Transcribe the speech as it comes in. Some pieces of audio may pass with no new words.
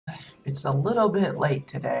It's a little bit late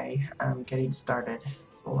today. I'm getting started.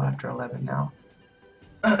 It's a little after 11 now.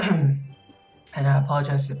 And I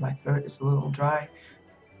apologize if my throat is a little dry.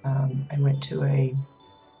 I went to a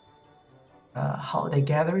holiday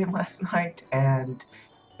gathering last night, and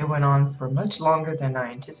it went on for much longer than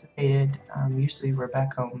I anticipated. Usually we're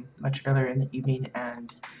back home much earlier in the evening,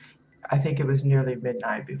 and I think it was nearly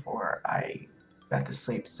midnight before I got to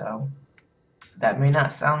sleep, so that may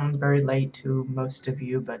not sound very late to most of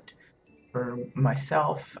you, but for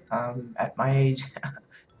myself, at my age,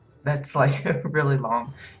 that's like really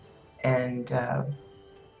long, and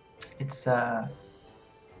it's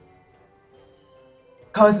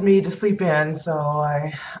caused me to sleep in. So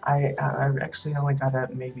I actually only got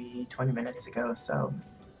up maybe 20 minutes ago, so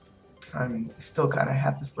I'm still kind of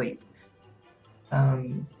half asleep.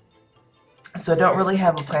 So I don't really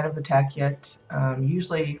have a plan of attack yet.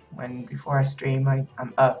 Usually before I stream,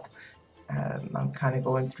 I'm up. I'm kind of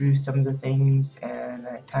going through some of the things, and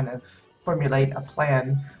I kind of formulate a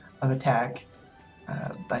plan of attack.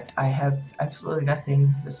 But I have absolutely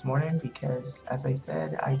nothing this morning because, as I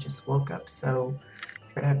said, I just woke up, so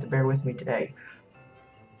you're going to have to bear with me today.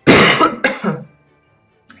 Good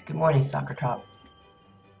morning, Soccer Top.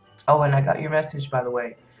 Oh, and I got your message, by the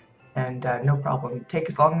way, and no problem. Take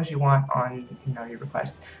as long as you want on your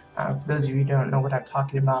request. For those of you who don't know what I'm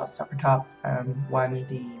talking about, Soccer Top won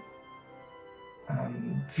the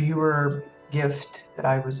viewer gift that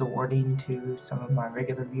I was awarding to some of my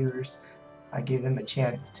regular viewers. I gave them a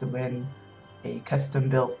chance to win a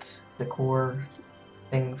custom-built decor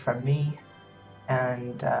thing from me,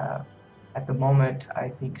 and at the moment I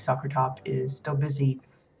think Soccer Top is still busy,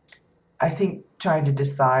 I think, trying to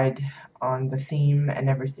decide on the theme and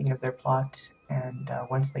everything of their plot, and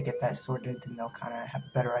once they get that sorted, then they'll kind of have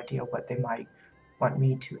a better idea what they might want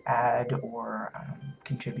me to add or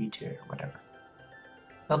contribute to or whatever.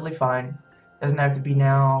 Totally fine. Doesn't have to be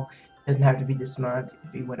now, doesn't have to be this month, it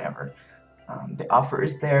can be whenever. The offer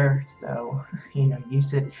is there, so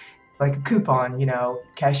use it like a coupon,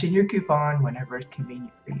 cash in your coupon whenever it's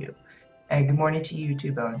convenient for you. And good morning to you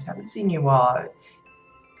too, Bones. Haven't seen you while.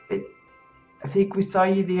 I think we saw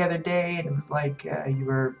you the other day, and it was like you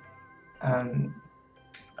were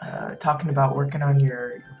talking about working on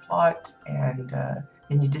your plot, and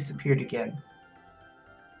then you disappeared again.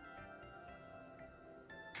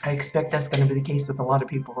 I expect that's going to be the case with a lot of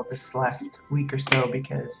people this last week or so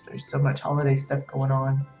because there's so much holiday stuff going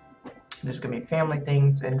on. There's going to be family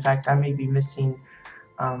things. In fact, I may be missing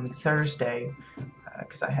Thursday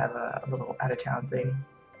because I have a little out-of-town thing.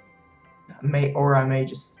 I may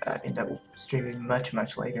just end up streaming much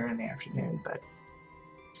later in the afternoon. But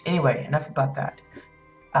anyway, enough about that.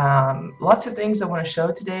 Lots of things I want to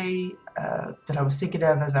show today that I was thinking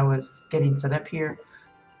of as I was getting set up here.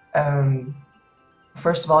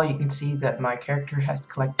 First of all, you can see that my character has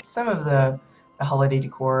collected some of the holiday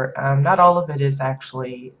decor. Not all of it is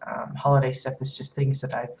actually holiday stuff. It's just things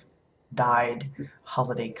that I've dyed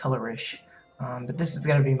holiday colorish. But this is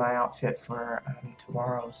going to be my outfit for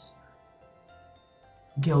tomorrow's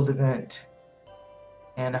guild event.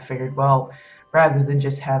 And I figured, well, rather than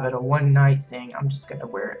just have it a one-night thing, I'm just going to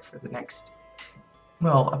wear it for the next,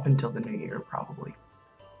 well, up until the new year probably.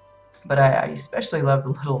 But I especially love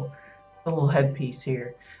the little headpiece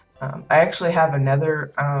here. I actually have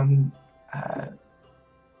another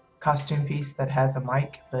costume piece that has a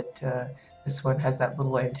mic, but this one has that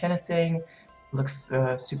little antenna thing. It looks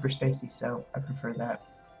super spacey, so I prefer that.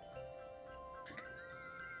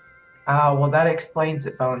 Well, that explains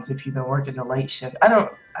it, Bones, if you've been working the late shift.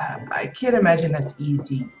 I can't imagine that's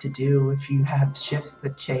easy to do if you have shifts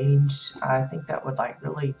that change. I think that would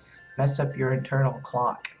really mess up your internal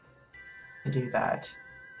clock to do that.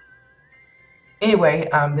 Anyway,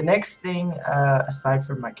 the next thing, aside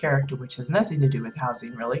from my character, which has nothing to do with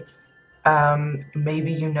housing really,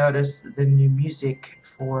 maybe you notice the new music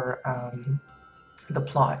for the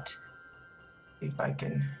plot. See if I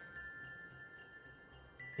can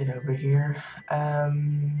get over here.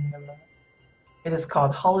 It is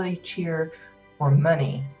called Holiday Cheer for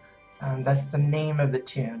Money. That's the name of the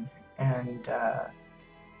tune, and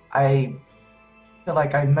I feel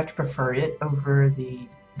like I much prefer it over the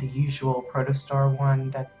usual WildStar one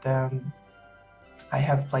that I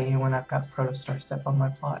have playing when I've got WildStar stuff on my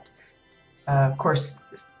plot. Of course,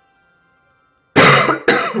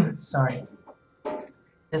 sorry,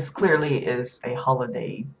 this clearly is a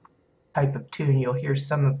holiday type of tune. You'll hear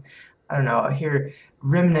some of, I don't know, I hear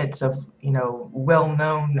remnants of,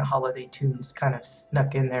 well-known holiday tunes kind of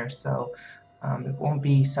snuck in there, so it won't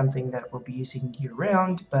be something that we'll be using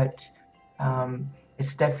year-round, but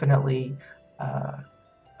it's definitely a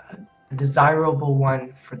desirable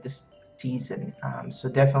one for this season. So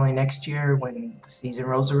definitely next year when the season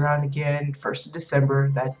rolls around again, 1st of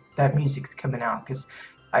December, that music's coming out because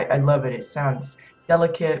I love it. It sounds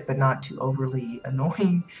delicate but not too overly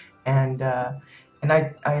annoying, and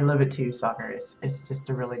I love it too. Soccer. It's just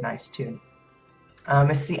a really nice tune.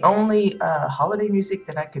 It's the only holiday music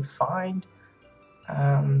that I could find,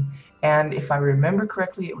 and if I remember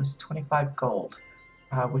correctly, it was 25 gold,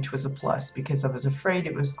 which was a plus because I was afraid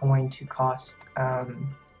it was going to cost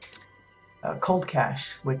cold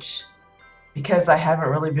cash, which, because I haven't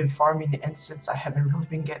really been farming the instance, I haven't really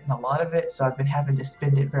been getting a lot of it, so I've been having to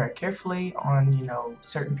spend it very carefully on,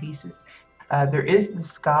 certain pieces. There is the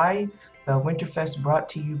Sky, the Winterfest brought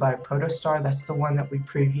to you by WildStar. That's the one that we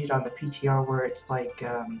previewed on the PTR, where it's like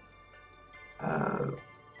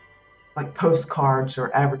postcards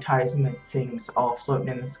or advertisement things all floating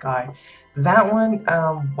in the sky. That one,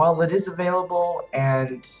 while it is available,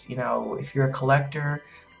 and if you're a collector,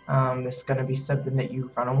 it's going to be something that you're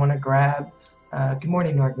going to want to grab. Good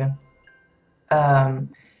morning, Norgna.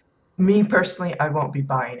 Me personally, I won't be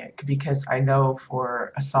buying it because I know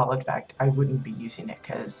for a solid fact I wouldn't be using it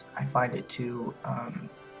because I find it too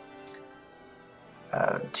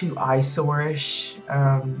eyesore-ish,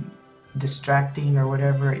 distracting or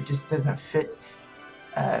whatever. It just doesn't fit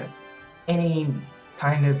any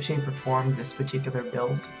kind of shape or form this particular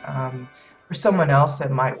build. For someone else it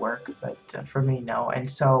might work, but for me, no. And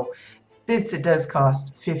so since it does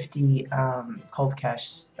cost 50 cold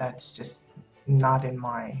cash, that's just not in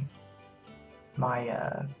my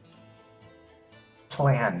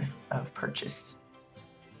plan of purchase.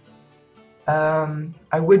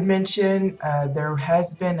 I would mention there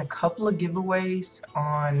has been a couple of giveaways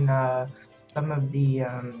on some of the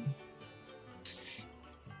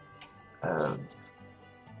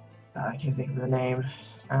I can't think of the name,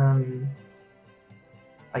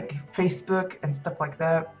 like Facebook and stuff like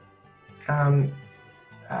that.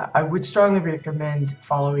 I would strongly recommend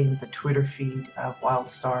following the Twitter feed of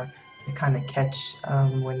WildStar to kind of catch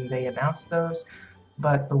when they announce those.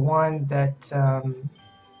 But the one that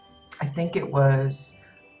I think it was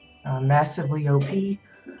Massively OP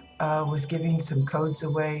was giving some codes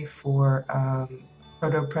away for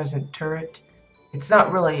Proto Present Turret. It's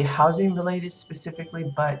not really housing related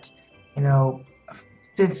specifically, but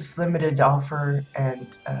since it's limited offer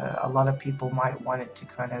and a lot of people might want it to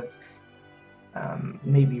kind of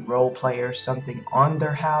maybe role play or something on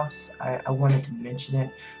their house, I wanted to mention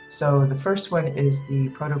it. So the first one is the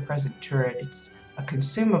Proto Present Turret. It's a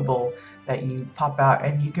consumable that you pop out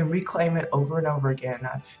and you can reclaim it over and over again.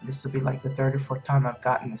 This will be like the 3rd or 4th time I've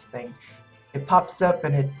gotten this thing. It pops up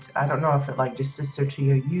and I don't know if it like just sits there till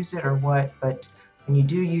you use it or what, but when you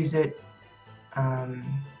do use it,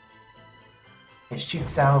 it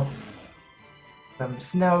shoots out some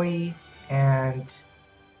snowy and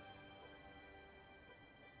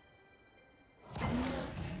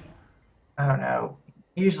I don't know,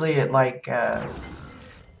 usually it like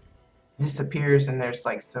disappears and there's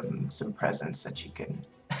like some presents that you can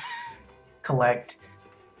collect,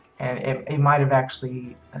 and it might have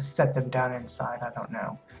actually set them down inside. I don't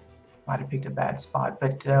know, might have picked a bad spot,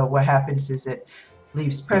 but what happens is it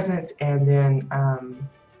leaves presents, and then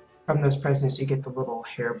from those presents you get the little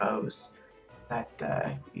hair bows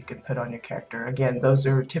that you can put on your character. Again, those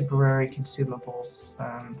are temporary consumables.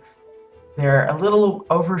 They're a little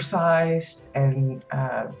oversized and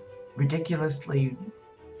ridiculously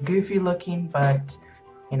goofy looking, but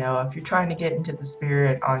if you're trying to get into the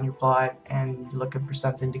spirit on your plot and you're looking for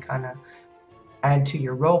something to kind of add to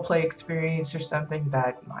your roleplay experience or something,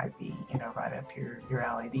 that might be right up your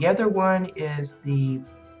alley. The other one is the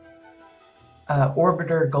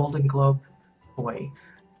Orbiter Golden Globe toy.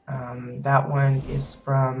 That one is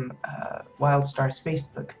from WildStar's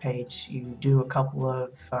Facebook page. You do a couple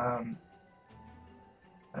of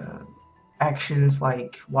actions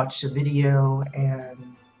like watch the video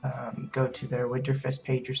and go to their Winterfest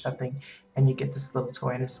page or something, and you get this little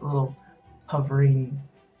toy, and it's a little hovering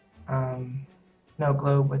snow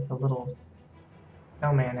globe with a little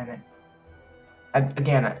snowman in it.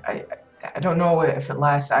 I don't know if it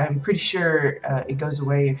lasts. I'm pretty sure it goes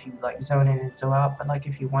away if you like zone in and zone out, but like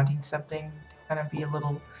if you're wanting something to kind of be a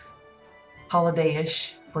little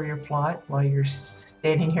holiday-ish for your plot while you're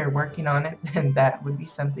standing here working on it, then that would be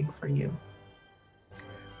something for you.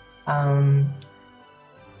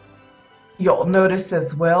 You'll notice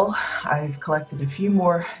as well, I've collected a few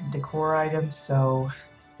more decor items, so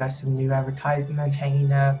got some new advertisement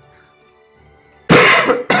hanging up.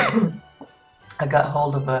 I got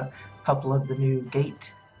hold of a couple of the new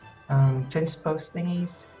gate fence post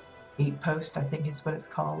thingies. Gate post, I think is what it's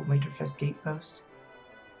called, Winterfest gate post.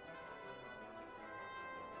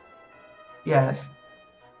 Yes.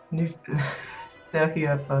 New still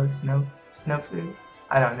UFO snow food.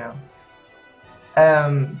 I don't know.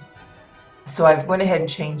 Um, so I went ahead and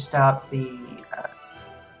changed out the uh,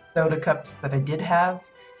 soda cups that I did have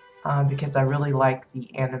because I really like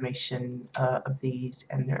the animation of these,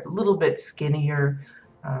 and they're a little bit skinnier.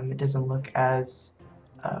 It doesn't look as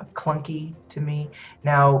clunky to me.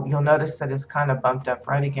 Now you'll notice that it's kind of bumped up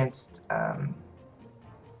right against. Let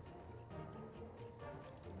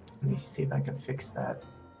me see if I can fix that.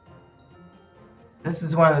 This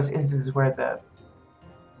is one of those instances where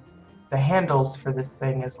the handles for this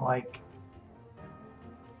thing is like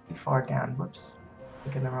too far down. Whoops,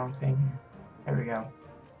 clicking the wrong thing. There we go.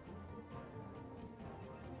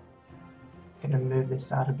 Gonna move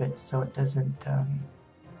this out a bit so it doesn't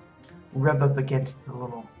rub up against the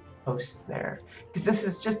little post there, because this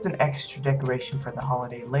is just an extra decoration for the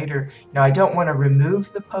holiday. Later, I don't want to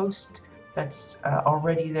remove the post that's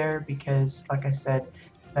already there, because like I said,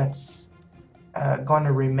 that's going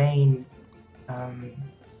to remain,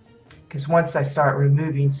 because once I start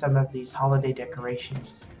removing some of these holiday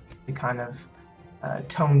decorations to kind of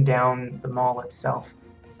tone down the mall itself,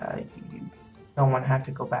 you don't want to have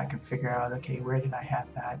to go back and figure out, okay, where did I have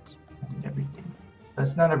that and everything. So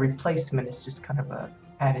it's not a replacement, it's just kind of a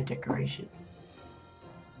added decoration.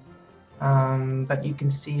 But you can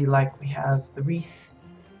see, like, we have the wreath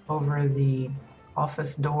over the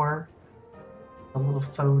office door, a little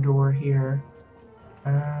faux door here.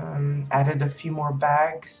 Added a few more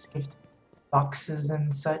bags, gift boxes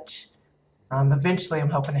and such. Eventually I'm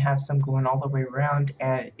hoping to have some going all the way around,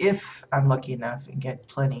 and if I'm lucky enough and get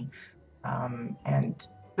plenty, and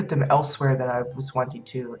put them elsewhere that I was wanting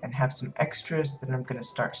to, and have some extras, then I'm going to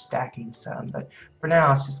start stacking some. But for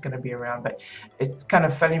now, it's just going to be around. But it's kind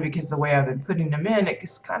of funny because the way I've been putting them in,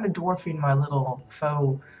 it's kind of dwarfing my little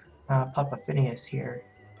faux Papa Phineas here,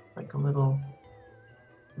 like a little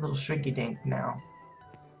shrinky dink now.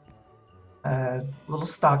 Little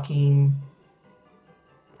stocking.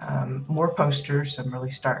 More posters. I'm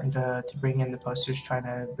really starting to bring in the posters, trying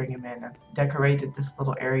to bring them in. I've decorated this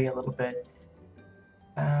little area a little bit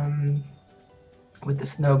with the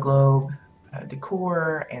snow globe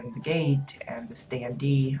decor and the gate and the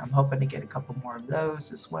standee. I'm hoping to get a couple more of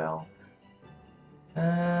those as well.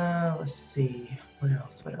 Let's see, what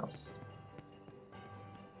else?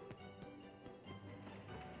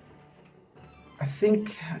 I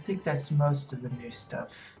think that's most of the new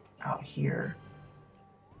stuff out here.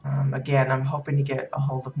 Again, I'm hoping to get a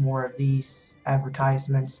hold of more of these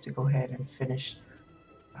advertisements to go ahead and finish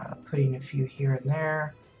putting a few here and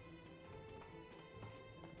there.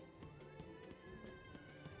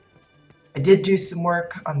 I did do some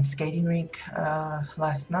work on the skating rink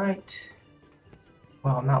last night.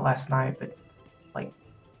 Well, not last night, but like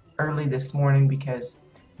early this morning, because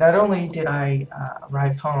not only did I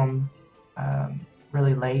arrive home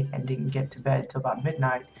really late and didn't get to bed till about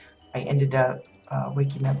midnight, I ended up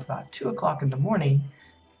waking up about 2 o'clock in the morning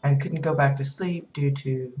and couldn't go back to sleep due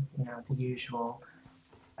to the usual.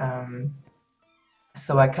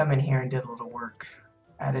 So I come in here and did a little work.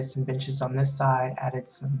 Added some benches on this side, added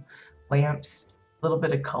some lamps, a little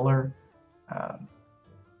bit of color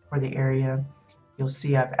for the area. You'll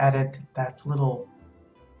see I've added that little,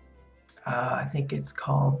 I think it's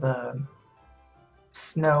called the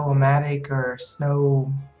Snow-O-Matic or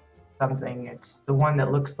Snow something. It's the one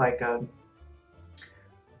that looks like a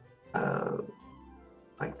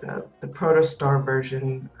like the Protostar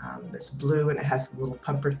version. It's blue and it has little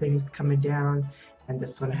pumper things coming down, and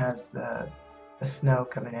this one has the snow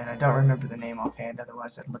coming in. I don't remember the name offhand,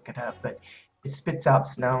 otherwise I'd look it up, but it spits out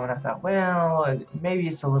snow, and I thought, well, maybe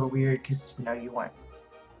it's a little weird because you want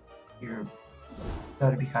your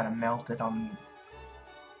snow to be kind of melted on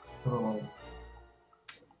the little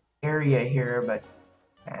area here, but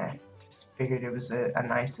just figured it was a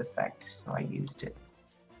nice effect, so I used it.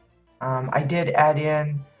 I did add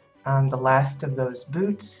in the last of those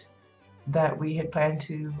boots that we had planned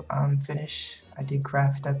to finish. I did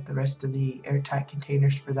craft up the rest of the airtight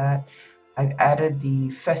containers for that. I've added the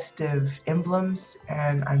festive emblems,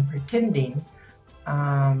 and I'm pretending,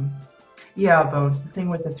 yeah, Bones, the thing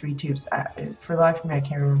with the 3 tubes, for the life of me I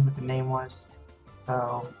can't remember what the name was,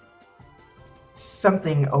 so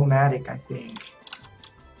something Omatic, I think,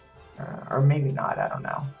 or maybe not, I don't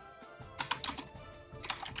know.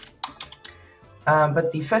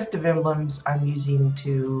 But the festive emblems I'm using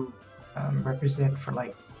to represent for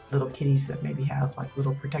like little kitties that maybe have like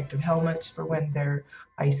little protective helmets for when they're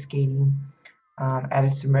ice skating.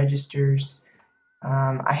 Added some registers.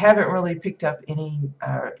 I haven't really picked up any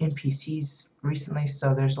NPCs recently,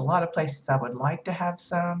 so there's a lot of places I would like to have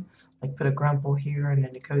some, like put a grumple here and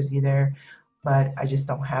then a cozy there, but I just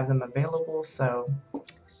don't have them available, so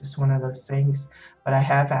it's just one of those things. But I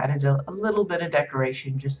have added a little bit of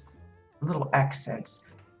decoration, just little accents.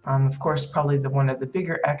 Of course, probably one of the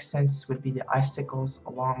bigger accents would be the icicles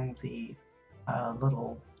along the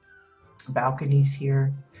little balconies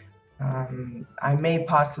here. I may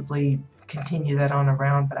possibly continue that on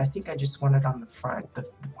around, but I think I just want it on the front, the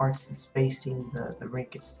parts that's facing the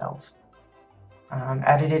rink itself.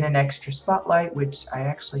 Added in an extra spotlight, which I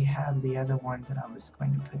actually have the other one that I was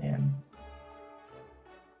going to put in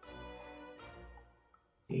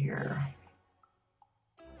here.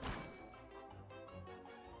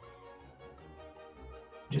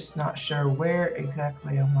 Just not sure where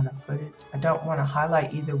exactly I want to put it. I don't want to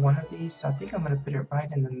highlight either one of these, so I think I'm going to put it right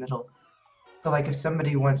in the middle. So like if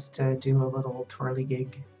somebody wants to do a little twirly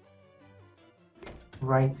gig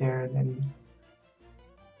right there, then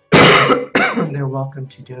they're welcome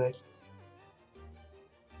to do it.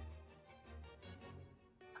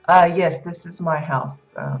 Yes, this is my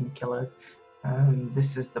house, Killa.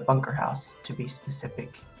 This is the bunker house, to be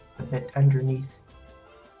specific, a bit underneath.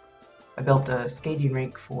 I built a skating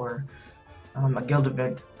rink for a guild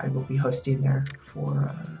event I will be hosting there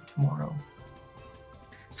for tomorrow.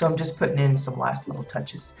 So I'm just putting in some last little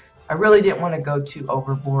touches. I really didn't want to go too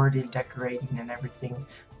overboard in decorating and everything.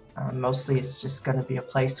 Mostly it's just going to be a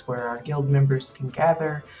place where our guild members can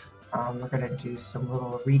gather. We're going to do some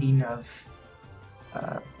little reading of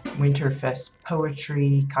Winterfest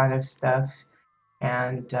poetry kind of stuff.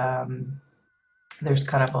 And there's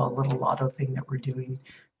kind of a little lotto thing that we're doing.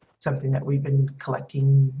 Something that we've been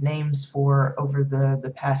collecting names for over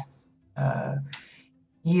the past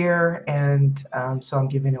year, and so I'm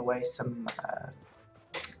giving away some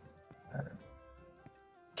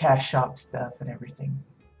cash shop stuff and everything.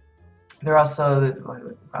 They're also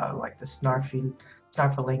like the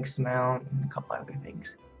Snarflinks mount and a couple other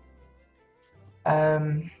things.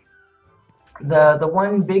 The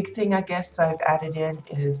one big thing I guess I've added in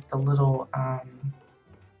is the little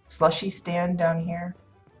slushy stand down here.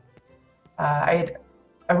 I had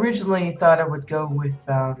originally thought I would go with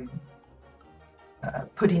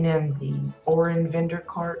putting in the Orin vendor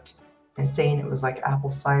cart and saying it was like apple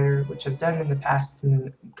cider, which I've done in the past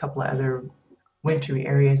in a couple of other wintry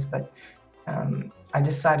areas, but I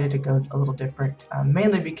decided to go a little different,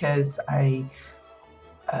 mainly because I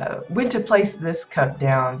went to place this cup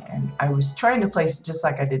down and I was trying to place it just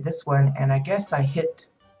like I did this one, and I guess I hit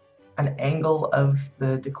an angle of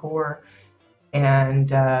the decor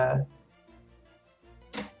and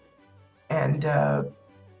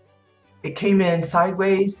it came in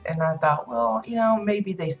sideways, and I thought, well, you know,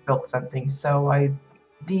 maybe they spilled something. So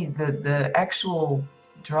the actual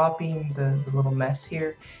dropping the little mess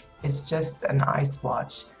here is just an ice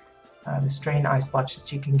blotch, the strain ice blotch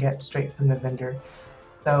that you can get straight from the vendor.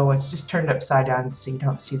 So it's just turned upside down so you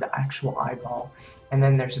don't see the actual eyeball. And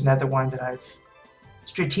then there's another one that I've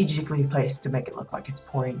strategically placed to make it look like it's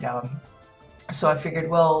pouring down. So I figured,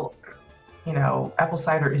 well, you know, apple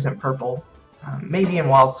cider isn't purple. Maybe in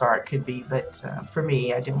WildStar it could be, but for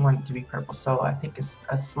me, I didn't want it to be purple, so I think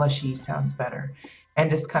a slushy sounds better.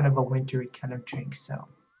 And it's kind of a wintry kind of drink, so.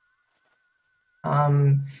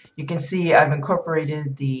 You can see I've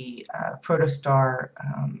incorporated the WildStar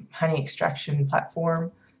honey extraction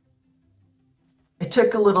platform. It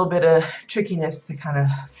took a little bit of trickiness to kind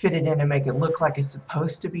of fit it in and make it look like it's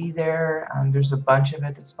supposed to be there. There's a bunch of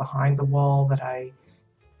it that's behind the wall that I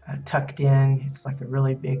tucked in. It's like a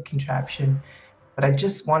really big contraption, but I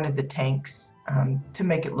just wanted the tanks to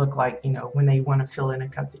make it look like, you know, when they want to fill in a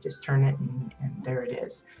cup, they just turn it and there it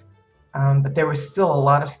is. But there was still a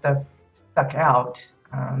lot of stuff stuck out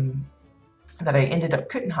that I ended up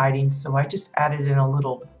couldn't hiding, so I just added in a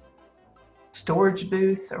little storage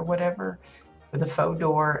booth or whatever with a faux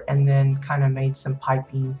door, and then kind of made some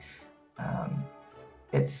piping.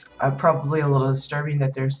 It's probably a little disturbing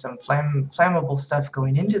that there's some flammable stuff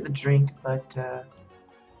going into the drink, but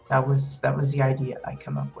that was the idea I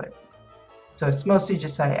come up with. So it's mostly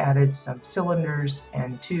just I added some cylinders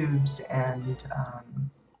and tubes and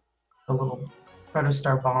the little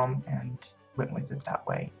WildStar bomb and went with it that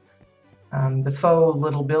way. The faux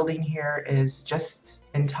little building here is just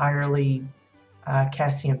entirely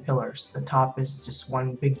Cassian pillars. The top is just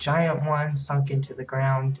one big giant one sunk into the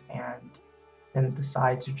ground, and then the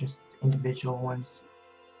sides are just individual ones.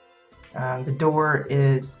 The door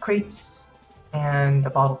is crates and a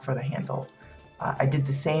bottle for the handle. I did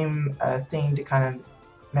the same thing to kind of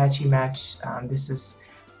matchy match. This is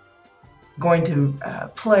going to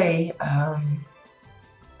play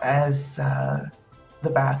as the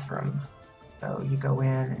bathroom. So you go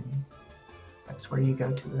in That's where you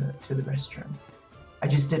go to the restroom. I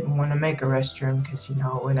just didn't want to make a restroom because, you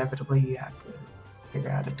know, inevitably you have to figure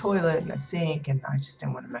out a toilet and a sink, and I just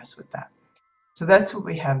didn't want to mess with that. So that's what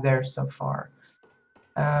we have there so far.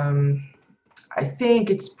 I think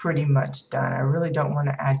it's pretty much done. I really don't want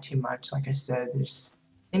to add too much. Like I said, there's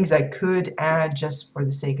things I could add just for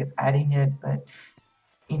the sake of adding it, but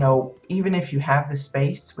you know, even if you have the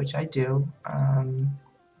space, which I do, I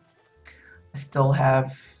still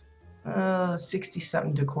have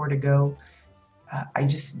 60-something decor to go. I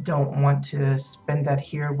just don't want to spend that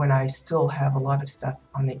here when I still have a lot of stuff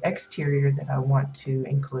on the exterior that I want to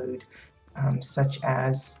include, such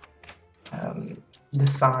as the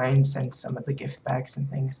signs and some of the gift bags and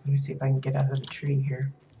things. Let me see if I can get out of the tree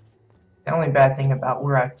here. The only bad thing about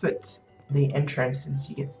where I put the entrance is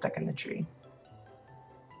you get stuck in the tree.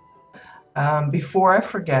 Before I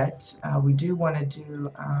forget, we do want to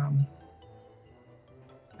do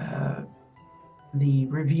the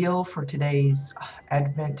reveal for today's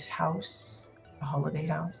Advent house, the holiday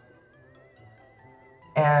house.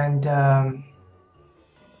 And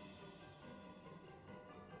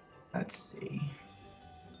let's see.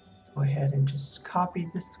 Go ahead and just copy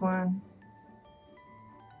this one.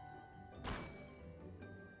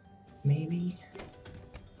 Maybe.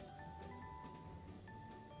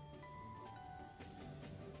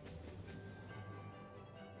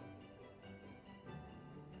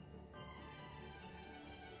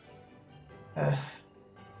 I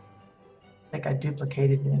think I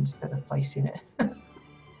duplicated it instead of placing it. Let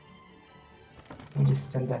me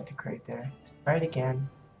just send that to Craig there. Let's try it again.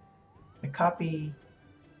 I copy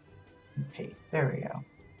and paste. There we go.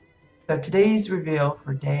 So today's reveal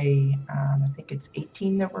for day, I think it's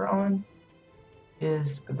 18 that we're on,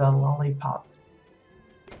 is the lollipop.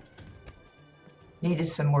 Needed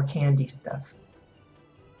some more candy stuff.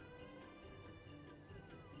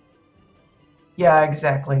 Yeah,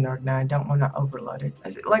 exactly, Nordna. I don't want to overload it.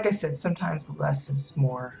 Like I said, sometimes less is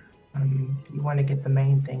more. You want to get the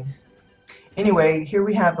main things. Anyway, here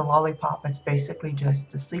we have the lollipop. It's basically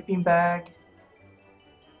just a sleeping bag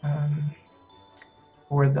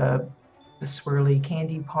for the swirly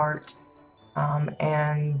candy part,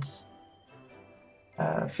 and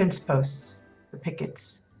fence posts, the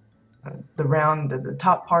pickets. The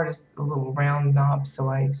top part is a little round knob, so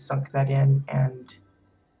I sunk that in, and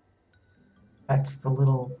that's the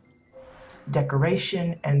little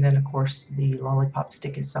decoration. And then of course the lollipop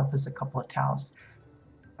stick itself is a couple of towels.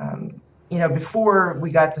 You know, before we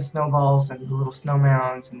got the snowballs and the little snow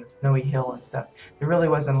mounds and the snowy hill and stuff, there really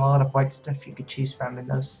wasn't a lot of white stuff you could choose from, and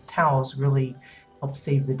those towels really helped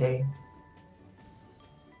save the day.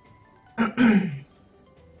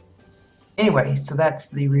 Anyway, so that's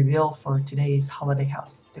the reveal for today's holiday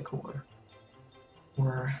house decor,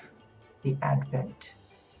 or the Advent.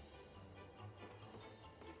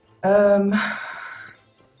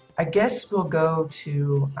 I guess we'll go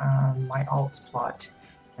to my alts plot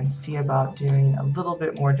and see about doing a little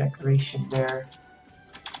bit more decoration there.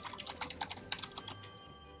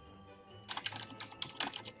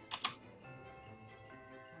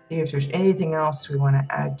 See if there's anything else we want to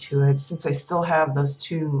add to it. Since I still have those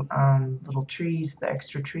two little trees, the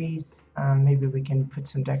extra trees, maybe we can put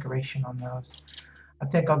some decoration on those. I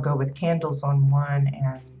think I'll go with candles on one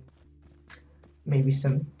and maybe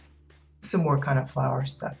some more kind of flower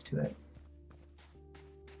stuff to it.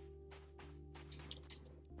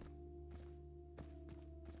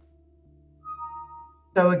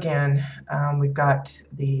 So again, we've got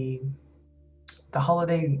the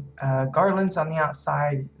holiday garlands on the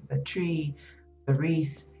outside, the tree, the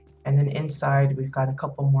wreath, and then inside we've got a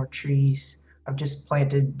couple more trees. I've just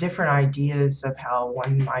planted different ideas of how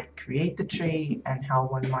one might create the tree and how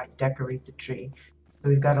one might decorate the tree. So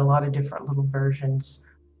we've got a lot of different little versions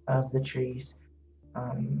of the trees.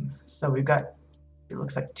 So we've got, it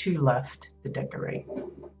looks like 2 left to decorate.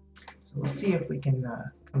 So we'll see if we can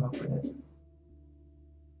come up with it.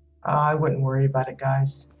 I wouldn't worry about it,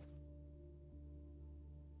 guys.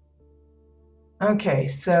 Okay,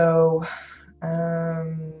 so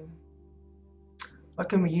what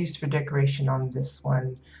can we use for decoration on this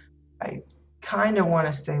one? I kind of want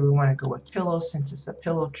to say we want to go with pillows since it's a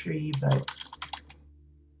pillow tree, but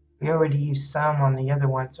we already used some on the other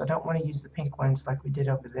one, so I don't want to use the pink ones like we did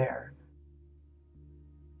over there.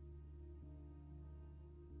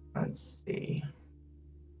 Let's see.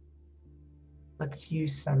 Let's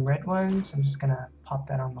use some red ones. I'm just going to pop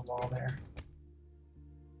that on the wall there.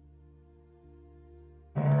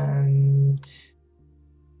 And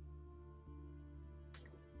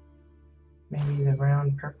maybe the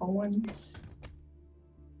round purple ones.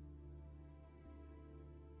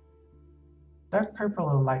 Dark purple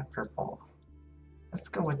or light purple? Let's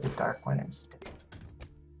go with the dark one instead.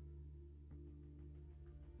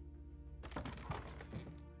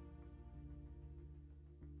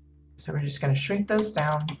 So we're just going to shrink those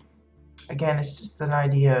down. Again, it's just an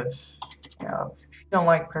idea of, you know, if you don't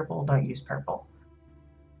like purple, don't use purple.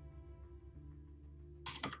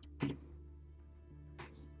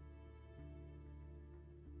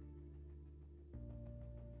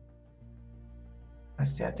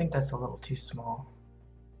 Let's see, I think that's a little too small.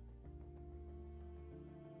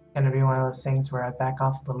 It's going to be one of those things where I back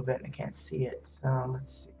off a little bit and I can't see it. So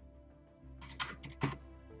let's see.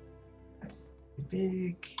 That's too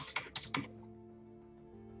big.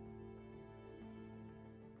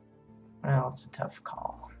 Well, it's a tough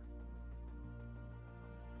call.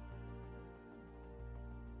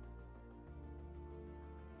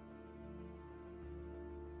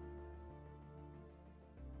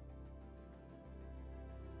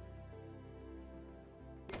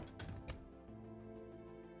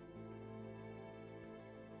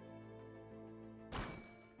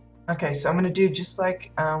 Okay, so I'm going to do just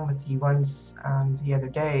like with the ones the other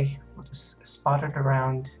day. We'll just spot it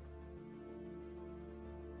around.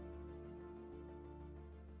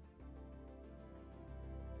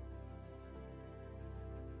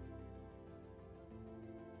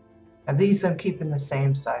 And these I'm keeping the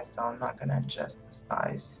same size, so I'm not going to adjust the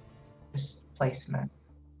size, just placement.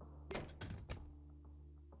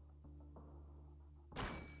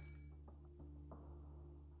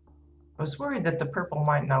 I was worried that the purple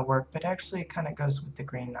might not work, but actually it kind of goes with the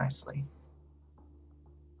green nicely.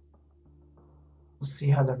 We'll see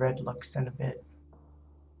how the red looks in a bit.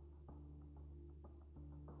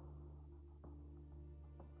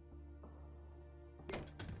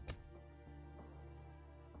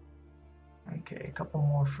 Okay, a couple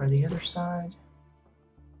more for the other side.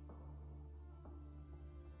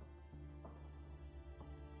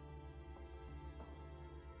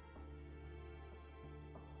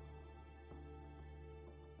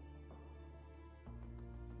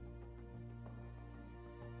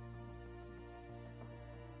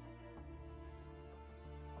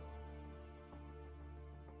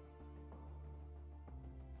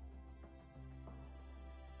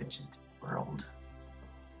 Fidget world.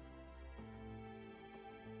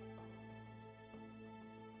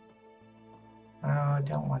 Oh, I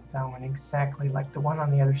don't want that one exactly like the one on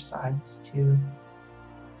the other side. It's too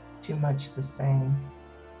much the same.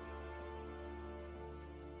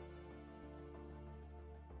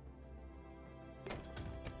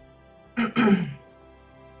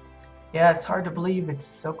 Yeah, it's hard to believe it's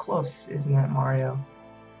so close, isn't it, Mario?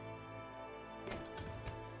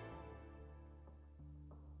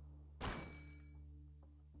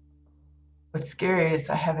 What's scary is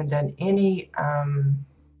I haven't done any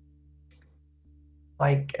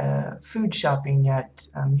food shopping yet.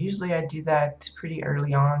 Usually I do that pretty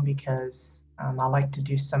early on because I like to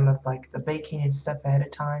do some of like the baking and stuff ahead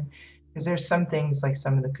of time. Because there's some things like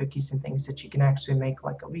some of the cookies and things that you can actually make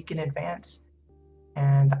like a week in advance.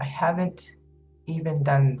 And I haven't even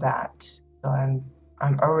done that. So I'm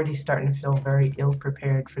already starting to feel very ill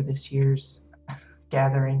prepared for this year's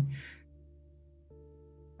gathering.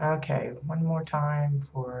 Okay, one more time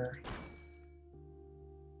for,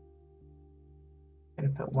 I'm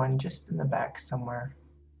gonna put one just in the back somewhere.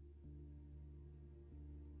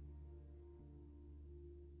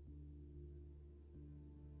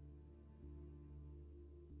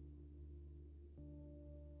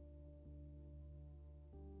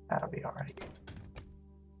 That'll be all right.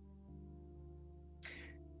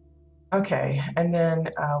 Okay, and then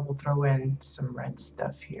we'll throw in some red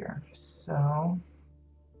stuff here. So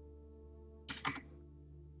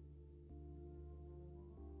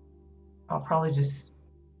I'll probably just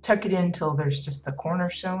tuck it in until there's just the corner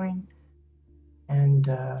showing and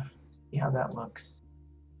see how that looks.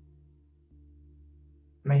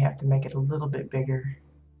 May have to make it a little bit bigger.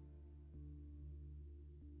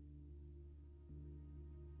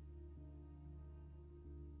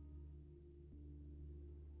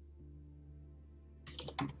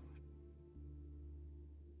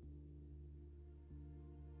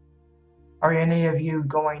 Are any of you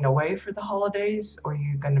going away for the holidays, or are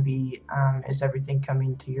you going to be, is everything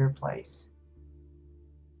coming to your place?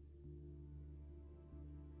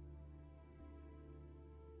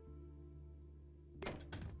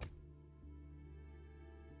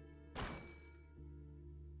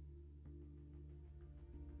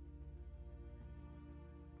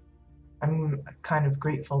 I'm kind of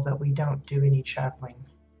grateful that we don't do any traveling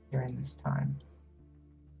during this time.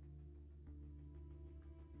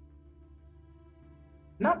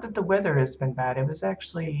 Not that the weather has been bad, it was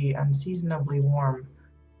actually unseasonably warm.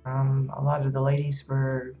 A lot of the ladies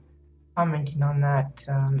were commenting on that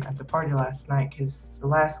at the party last night, because the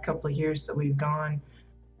last couple of years that we've gone,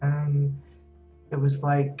 um, it was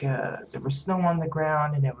like there was snow on the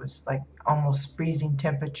ground, and it was like almost freezing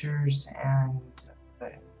temperatures and uh,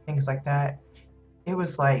 things like that. It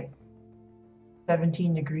was like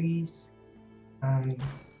 17 degrees, um,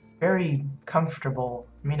 very comfortable.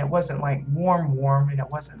 I mean, it wasn't like warm, warm, and it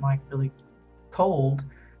wasn't like really cold,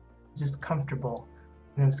 just comfortable.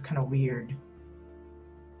 And it was kind of weird.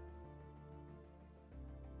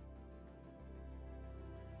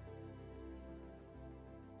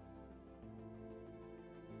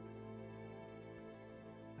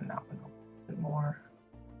 And that one a little bit more.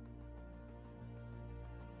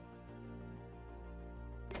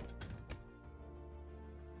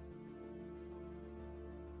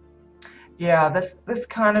 Yeah, that's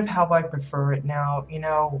kind of how I prefer it now. You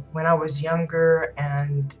know, when I was younger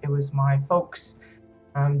and it was my folks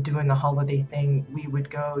doing the holiday thing, we would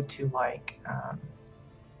go to like,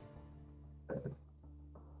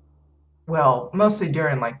 well, mostly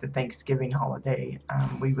during like the Thanksgiving holiday,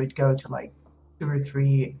 we would go to like two or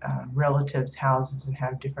three relatives' houses and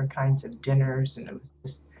have different kinds of dinners, and it was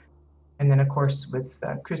just. And then of course with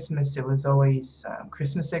Christmas, it was always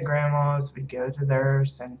Christmas at grandma's. We'd go to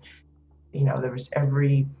theirs, and you know there was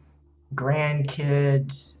every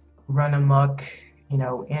grandkid run amok, you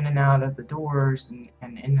know, in and out of the doors and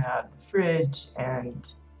in and out of the fridge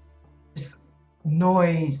and just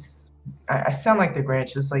noise. I sound like the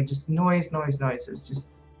Grinch, just like just noise, noise, noise. It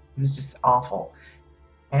was just awful.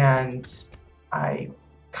 And I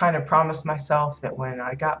kind of promised myself that when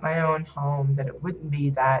I got my own home, that it wouldn't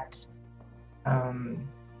be that um,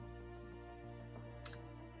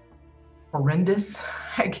 horrendous,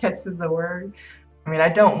 I guess is the word. I mean, I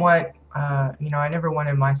don't want, you know, I never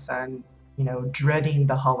wanted my son, you know, dreading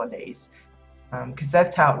the holidays, because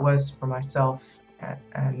that's how it was for myself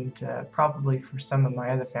and probably for some of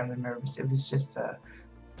my other family members. It was just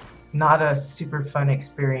not a super fun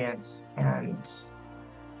experience, and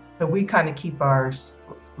so we kind of keep ours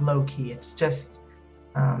low key. It's just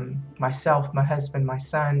myself, my husband, my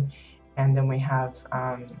son, and then we have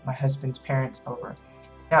my husband's parents over.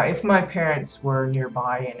 Now, if my parents were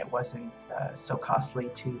nearby and it wasn't so costly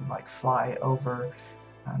to like fly over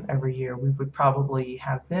every year, we would probably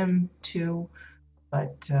have them too.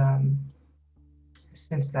 But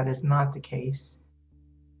since that is not the case,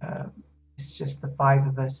 uh, it's just the five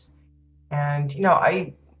of us. And, you know,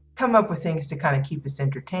 I come up with things to kind of keep us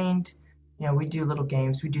entertained. You know, we do little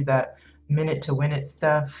games. We do that minute to win it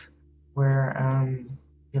stuff where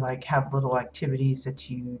you like have little activities that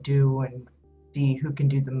you do and see who can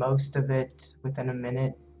do the most of it within a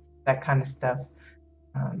minute, that kind of stuff.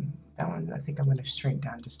 That one, I think I'm going to shrink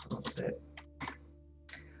down just a little bit.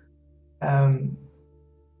 Um,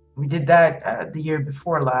 we did that the year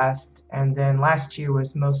before last, and then last year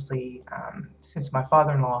was mostly since my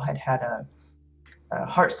father-in-law had had a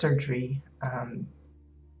heart surgery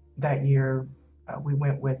that year. We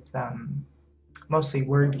went with mostly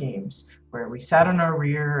word games where we sat on our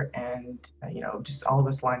rear and you know just all of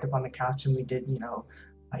us lined up on the couch and we did you know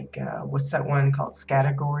like what's that one called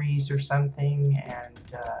categories or something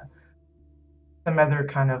and some other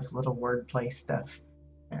kind of little wordplay stuff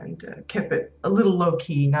and kept it a little low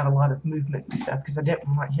key, not a lot of movement and stuff because I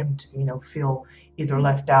didn't want him to you know feel either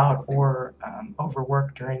left out or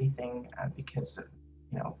overworked or anything because of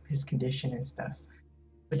you know his condition and stuff.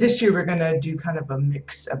 But this year we're gonna do kind of a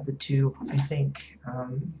mix of the two, I think.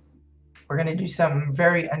 We're gonna do something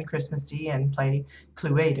very unchristmassy and play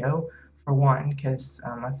Cluedo for one, because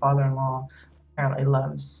my father-in-law apparently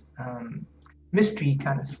loves mystery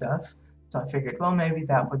kind of stuff. So I figured, well, maybe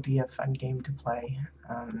that would be a fun game to play.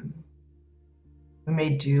 We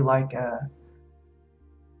may do like a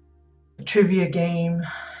trivia game,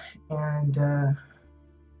 and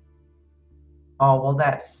oh well,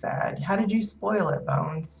 that's sad. How did you spoil it,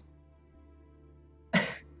 Bones?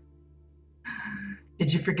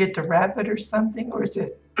 Did you forget to wrap it or something, or is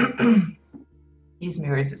it, excuse me,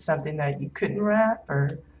 or is it something that you couldn't wrap,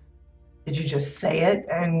 or did you just say it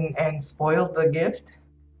and spoil the gift?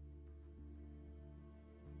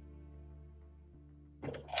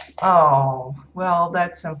 Oh, well,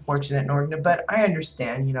 that's unfortunate, Norton, but I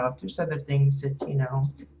understand, you know, if there's other things that, you know,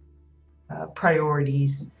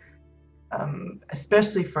 priorities,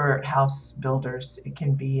 especially for house builders, it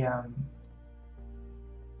can be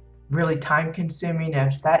really time consuming.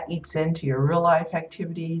 If that eats into your real life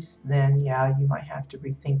activities, then yeah, you might have to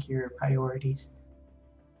rethink your priorities.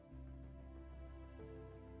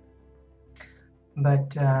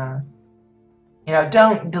 But, you know,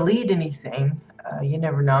 don't delete anything. You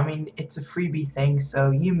never know. I mean, it's a freebie thing,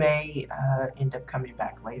 so you may end up coming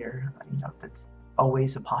back later. You know, that's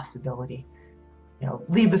always a possibility. You know,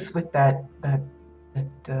 leave us with that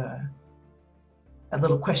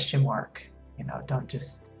little question mark. You know, don't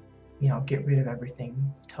just, you know, get rid of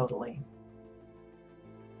everything totally.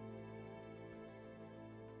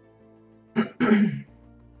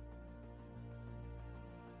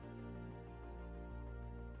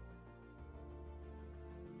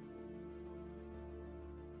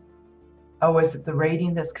 Oh, is it the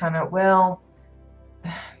rating that's kind of, well,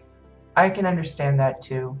 I can understand that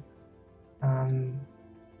too. Um,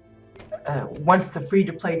 Once the free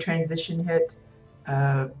to play transition hit,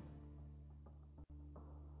 uh,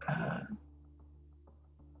 uh,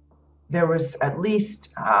 there was at least,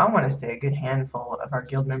 I want to say, a good handful of our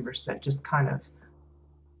guild members that just kind of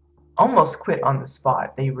almost quit on the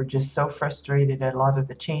spot. They were just so frustrated at a lot of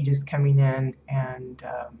the changes coming in, and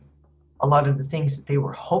a lot of the things that they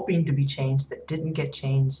were hoping to be changed that didn't get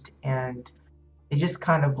changed, and they just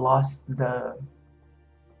kind of lost I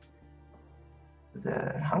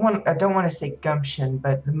don't want to say gumption,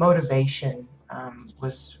 but the motivation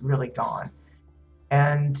was really gone.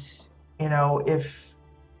 And you know, if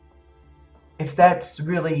that's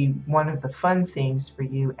really one of the fun things for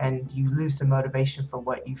you, and you lose the motivation for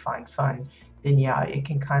what you find fun, then yeah, it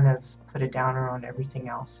can kind of put a downer on everything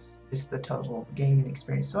else, just the total gaming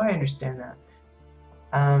experience. So I understand that.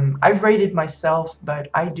 I've rated myself, but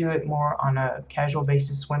I do it more on a casual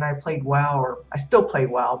basis. When I played WoW, or I still play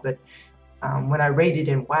WoW, but when I rated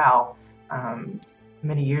in WoW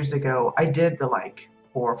many years ago, I did the like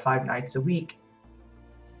 4 or 5 nights a week,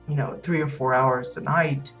 you know, 3 or 4 hours a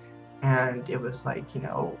night, and it was like, you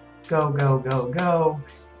know, go, go, go, go,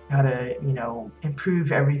 gotta, you know,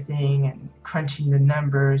 improve everything and crunching the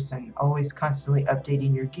numbers and always constantly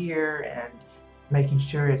updating your gear and making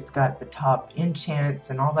sure it's got the top enchants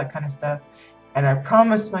and all that kind of stuff. And I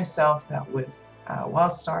promised myself that with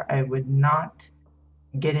WildStar, I would not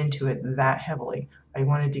get into it that heavily. I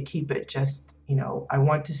wanted to keep it just, you know, I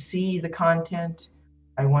want to see the content.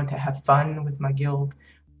 I want to have fun with my guild,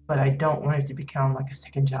 but I don't want it to become like a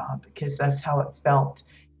second job, because that's how it felt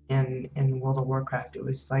in World of Warcraft. It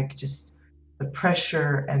was like just the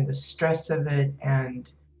pressure and the stress of it, and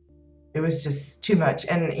it was just too much.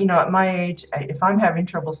 And you know, at my age, if I'm having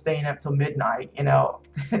trouble staying up till midnight, you know,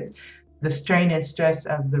 the strain and stress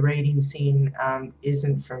of the raiding scene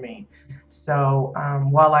isn't for me. So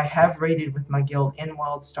while I have raided with my guild in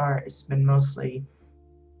WildStar, it's been mostly,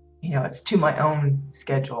 you know, it's to my own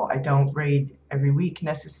schedule. I don't raid every week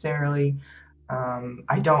necessarily.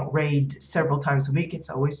 I don't raid several times a week. It's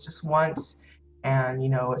always just once. And, you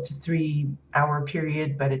know, it's a 3-hour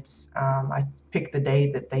period, but it's, I pick the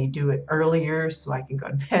day that they do it earlier so I can go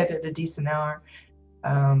to bed at a decent hour.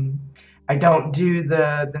 I don't do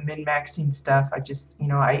the min-maxing stuff. I just, you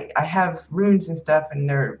know, I have runes and stuff, and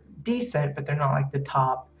they're decent, but they're not like the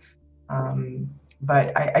top.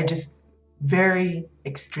 But I just very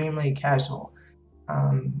extremely casual.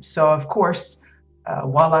 So of course,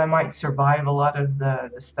 while I might survive a lot of the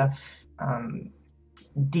stuff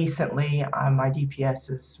decently, my DPS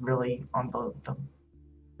is really on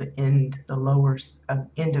the end, the lower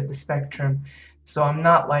end of the spectrum. So I'm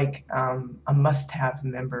not like a must-have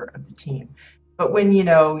member of the team. But when, you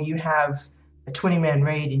know, you have a 20-man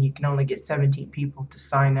raid and you can only get 17 people to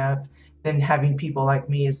sign up, then having people like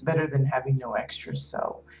me is better than having no extras.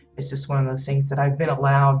 So it's just one of those things that I've been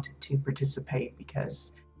allowed to participate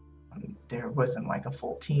because there wasn't like a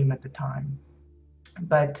full team at the time.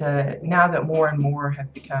 But now that more and more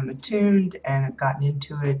have become attuned and have gotten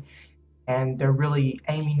into it, and they're really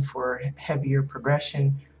aiming for heavier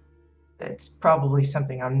progression, it's probably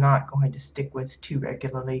something I'm not going to stick with too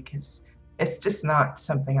regularly, because it's just not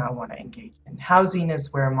something I want to engage in. Housing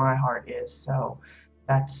is where my heart is, so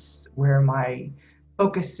that's where my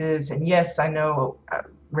focus is. And yes, I know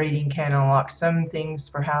raiding can unlock some things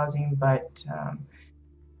for housing, but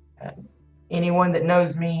anyone that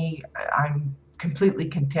knows me, I'm completely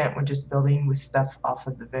content with just building with stuff off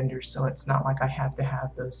of the vendor, so it's not like I have to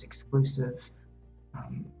have those exclusive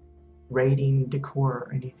raiding decor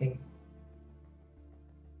or anything.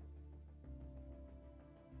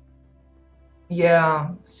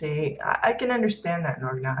 Yeah, see, I can understand that,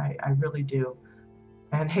 Norna. I really do.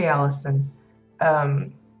 And hey, Allison,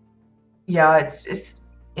 um, yeah, it's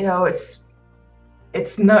you know, it's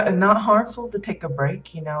not harmful to take a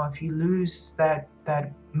break. You know, if you lose that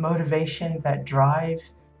motivation, that drive,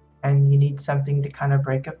 and you need something to kind of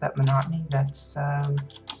break up that monotony, that's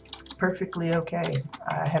perfectly okay.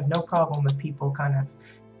 I have no problem with people kind of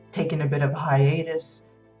taking a bit of a hiatus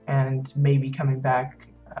and maybe coming back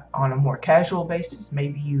on a more casual basis.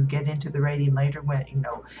 Maybe you get into the rating later when,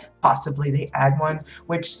 possibly they add one,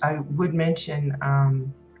 which I would mention.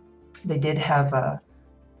 They did have a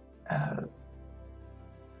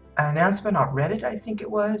an announcement on Reddit, I think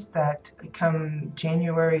it was, that come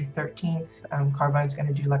January 13th, Carbine's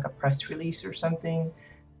going to do like a press release or something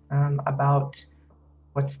about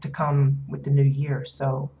what's to come with the new year.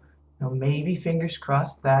 So, maybe fingers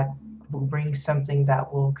crossed that will bring something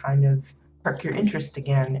that will kind of perk your interest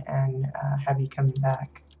again and have you coming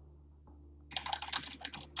back.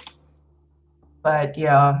 But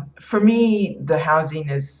yeah, for me, the housing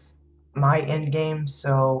is my end game.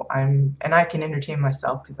 So and I can entertain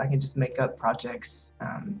myself because I can just make up projects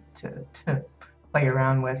to play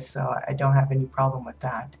around with. So I don't have any problem with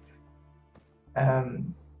that.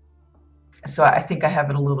 Um, so I think I have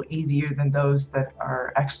it a little easier than those that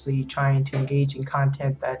are actually trying to engage in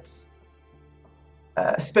content that's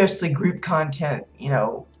especially group content.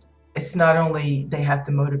 It's not only they have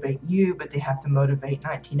to motivate you, but they have to motivate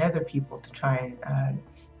 19 other people to try and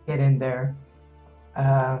get in there.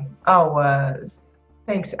 Oh,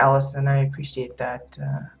 thanks, Allison. I appreciate that.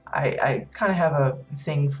 I kind of have a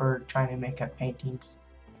thing for trying to make up paintings.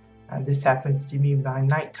 This happens to me by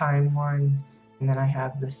nighttime one, and then I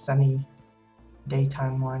have the sunny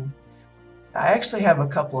daytime one. I actually have a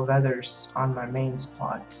couple of others on my mains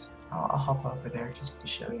plot. I'll hop over there just to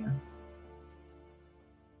show you.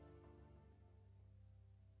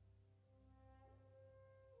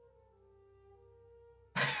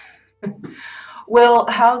 Well,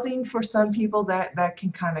 housing for some people that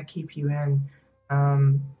can kind of keep you in.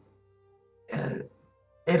 Um, uh,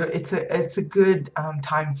 it's a good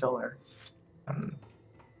time filler. Um,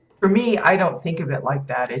 for me, I don't think of it like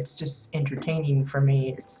that. It's just entertaining for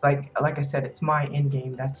me. It's like I said, it's my end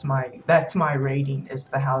game. That's my rating is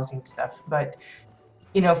the housing stuff. But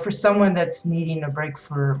for someone that's needing a break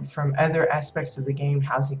from other aspects of the game,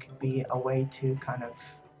 housing could be a way to kind of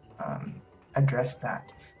address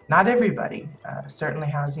that. Not everybody. Certainly,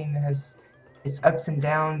 housing has its ups and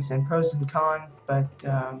downs and pros and cons, but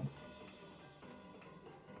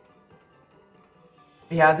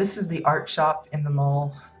yeah, this is the art shop in the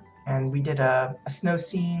mall, and we did a snow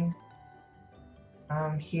scene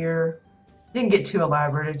here. Didn't get too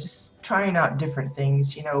elaborate, just trying out different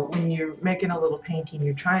things. When you're making a little painting,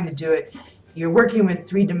 you're trying to do it, you're working with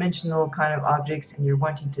three-dimensional kind of objects and you're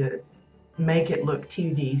wanting to make it look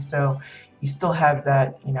 2D. So you still have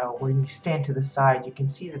that, where you stand to the side, you can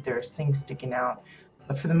see that there's things sticking out.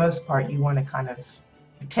 But for the most part, you want to kind of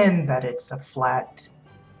pretend that it's a flat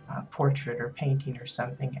portrait or painting or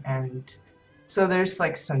something. And so there's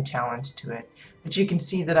like some challenge to it. But you can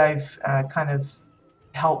see that I've kind of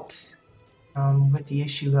helped with the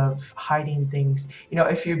issue of hiding things.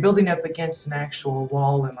 If you're building up against an actual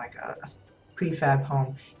wall in like a prefab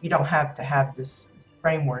home, you don't have to have this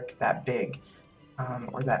framework that big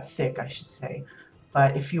or that thick, I should say.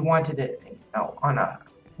 But if you wanted it on a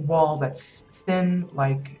wall that's thin,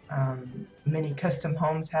 like many custom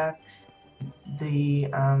homes have, the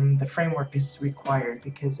framework is required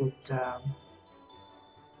because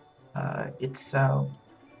it's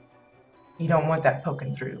you don't want that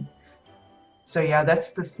poking through. So yeah, that's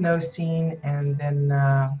the snow scene, and then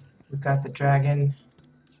we've got the dragon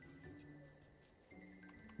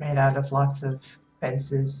made out of lots of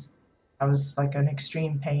fences. That was like an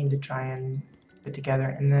extreme pain to try and put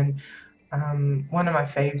together. And then one of my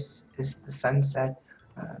faves is the sunset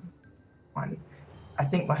one. I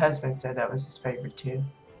think my husband said that was his favorite too.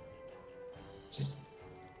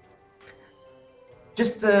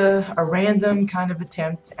 Just a random kind of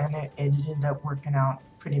attempt, and it ended up working out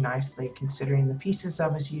pretty nicely considering the pieces I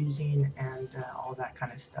was using and all that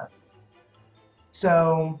kind of stuff.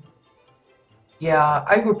 So yeah,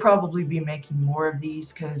 I would probably be making more of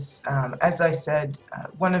these because, as I said,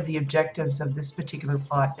 one of the objectives of this particular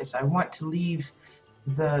plot is I want to leave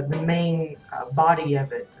the main body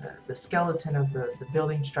of it, the skeleton of the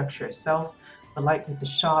building structure itself. But like with the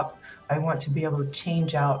shop, I want to be able to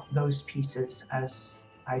change out those pieces as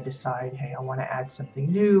I decide, hey, I want to add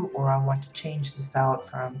something new, or I want to change this out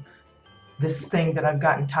from this thing that I've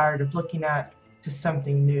gotten tired of looking at to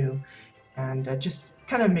something new, and just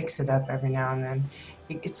kind of mix it up every now and then.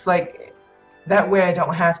 It's like that way I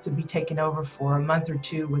don't have to be taken over for a month or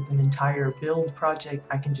two with an entire build project.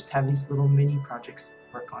 I can just have these little mini projects to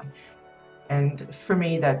work on. And for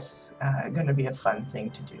me, that's going to be a fun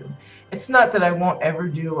thing to do. It's not that I won't ever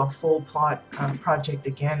do a full plot project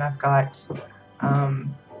again. I've got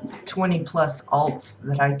 20 plus alts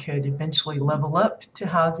that I could eventually level up to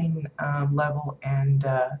housing level and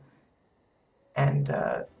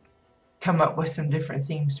come up with some different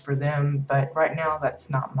themes for them, but right now that's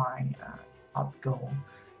not my top goal.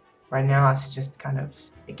 Right now it's just kind of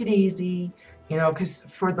take it easy, you know, because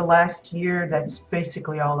for the last year, that's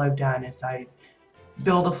basically all I've done is I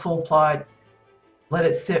build a full plot, let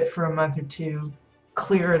it sit for a month or two,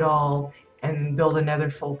 clear it all, and build another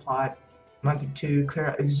full plot, month or two, clear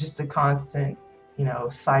it. It was just a constant, you know,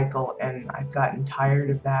 cycle, and I've gotten tired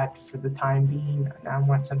of that for the time being. And I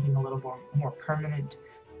want something a little more permanent.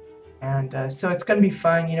 And so it's going to be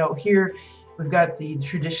fun. You know, here we've got the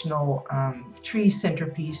traditional tree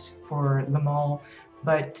centerpiece for the mall,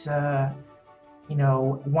 but you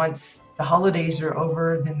know, once the holidays are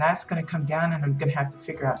over, then that's going to come down, and I'm going to have to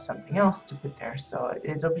figure out something else to put there. So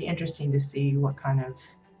it'll be interesting to see what kind of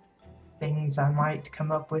things I might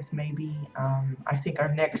come up with. Maybe I think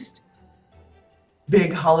our next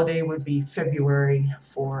big holiday would be February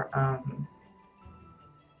for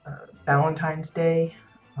Valentine's Day.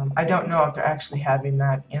 I don't know if they're actually having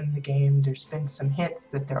that in the game. There's been some hints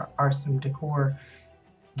that there are some decor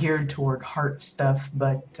geared toward heart stuff,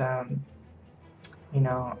 but you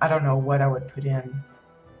know, I don't know what I would put in.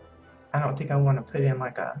 I don't think I want to put in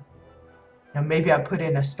like a, you know, maybe I put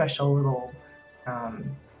in a special little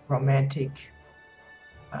romantic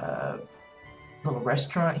little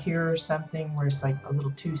restaurant here or something where it's like a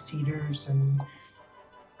little two-seaters, and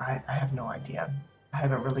I have no idea. I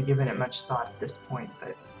haven't really given it much thought at this point,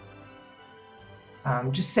 but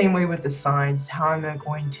just same way with the signs, how am I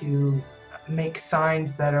going to make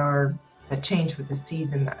signs that change with the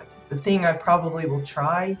season? The thing I probably will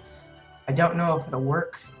try, I don't know if it'll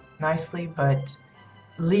work nicely, but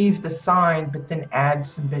leave the sign but then add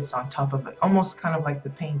some bits on top of it, almost kind of like the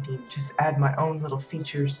painting, just add my own little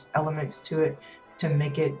features, elements to it to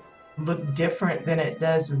make it look different than it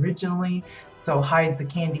does originally. So hide the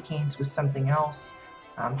candy canes with something else,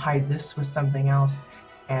 hide this with something else,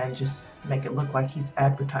 and just make it look like he's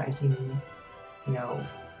advertising, you know,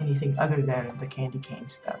 anything other than the candy cane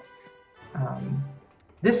stuff.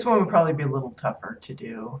 This one would probably be a little tougher to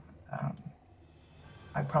do.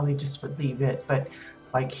 I probably just would leave it, but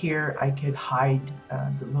like here I could hide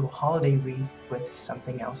the little holiday wreath with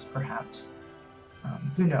something else perhaps.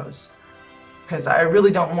 Who knows? Because I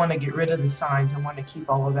really don't want to get rid of the signs. I want to keep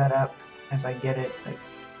all of that up as I get it.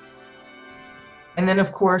 And then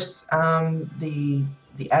of course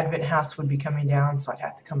the Advent house would be coming down, so I'd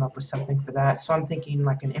have to come up with something for that. So I'm thinking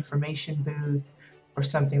like an information booth or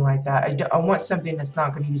something like that. I want something that's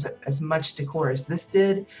not going to use as much decor as this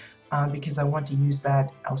did, because I want to use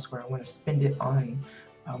that elsewhere. I want to spend it on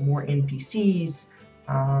more NPCs,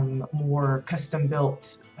 more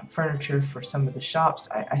custom-built furniture for some of the shops.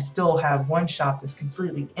 I still have one shop that's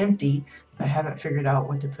completely empty. I haven't figured out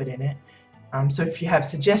what to put in it. So if you have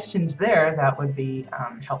suggestions there, that would be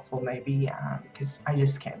helpful maybe, because I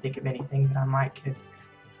just can't think of anything that I might could.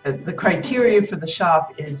 The criteria for the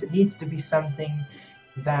shop is it needs to be something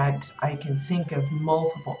that I can think of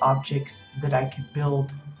multiple objects that I could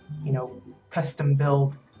build, you know, custom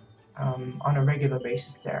build on a regular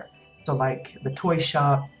basis there. So like the toy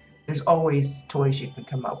shop, there's always toys you can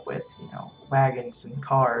come up with, you know, wagons and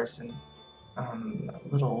cars and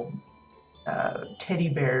little teddy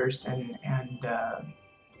bears and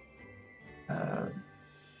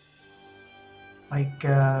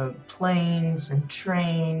like planes and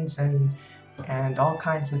trains and all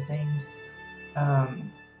kinds of things.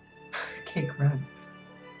 Cake run.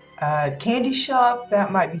 Candy shop,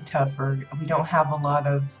 that might be tougher. We don't have a lot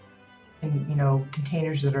of, you know,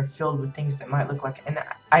 containers that are filled with things that might look like. And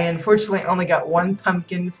I unfortunately only got one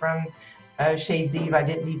pumpkin from Shades Eve. I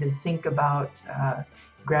didn't even think about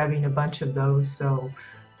grabbing a bunch of those, so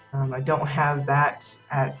I don't have that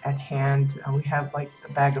at hand. We have like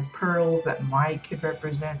a bag of pearls that might could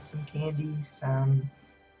represent some candies.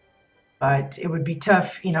 But it would be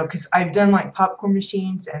tough, you know, because I've done like popcorn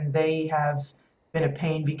machines, and they have been a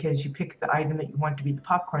pain because you pick the item that you want to be the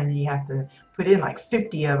popcorn, and you have to put in like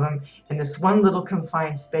 50 of them in this one little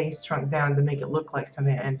confined space, shrunk down to make it look like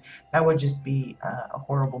something, and that would just be a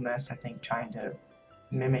horrible mess, I think, trying to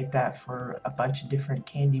mimic that for a bunch of different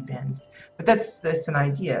candy bins. But that's an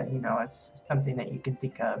idea, you know, it's something that you can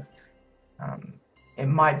think of. It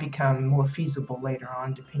might become more feasible later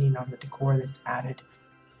on, depending on the decor that's added.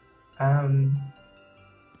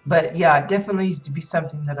 But yeah, it definitely needs to be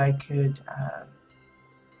something that I could,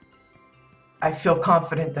 I feel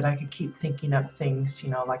confident that I could keep thinking up things, you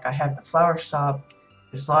know, like I have the flower shop,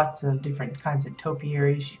 there's lots of different kinds of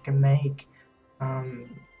topiaries you can make,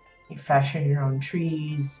 you fashion your own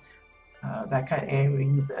trees, that kind of, I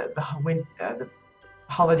mean, the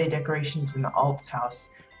holiday decorations in the Alt's house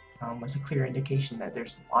was a clear indication that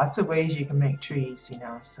there's lots of ways you can make trees, you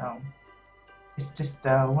know, so it's just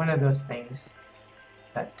one of those things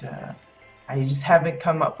that I just haven't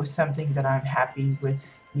come up with something that I'm happy with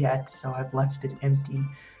yet, so I've left it empty.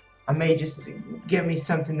 I may just give me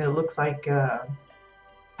something that looks like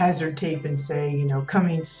hazard tape and say, you know,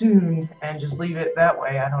 coming soon, and just leave it that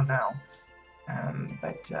way. I don't know.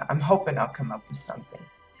 But I'm hoping I'll come up with something.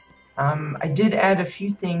 I did add a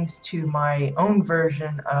few things to my own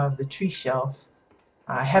version of the tree shelf.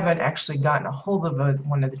 I haven't actually gotten a hold of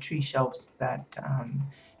one of the tree shelves that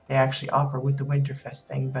they actually offer with the Winterfest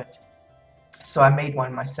thing, but so I made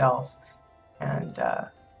one myself, and I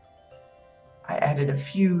added a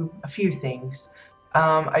few things.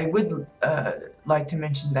 I would like to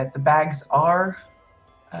mention that the bags are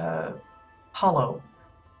hollow,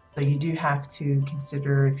 so you do have to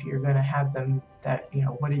consider if you're going to have them that, you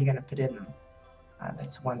know, what are you going to put in them?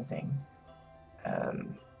 That's one thing.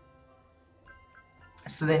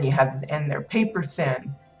 So then you have, and they're paper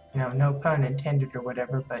thin, you know, no pun intended or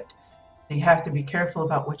whatever, but you have to be careful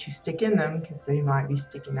about what you stick in them because they might be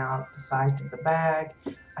sticking out the sides of the bag.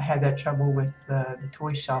 I had that trouble with the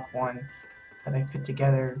toy shop one that I put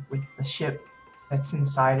together with the ship that's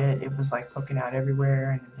inside it. It was like poking out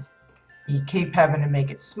everywhere, and it was, you keep having to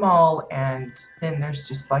make it small, and then there's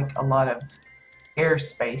just like a lot of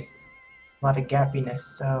airspace, a lot of gappiness,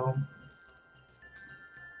 so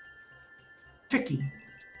tricky.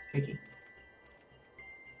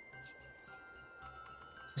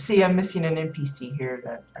 See, I'm missing an NPC here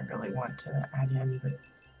that I really want to add in,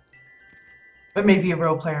 but maybe a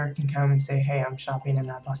role player can come and say, hey, I'm shopping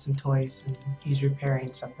and I bought some toys and he's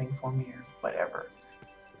repairing something for me or whatever.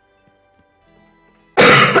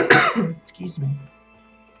 Excuse me.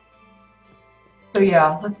 So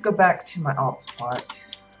yeah, let's go back to my alt spot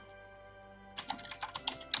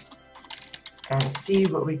and see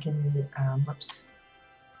what we can, whoops,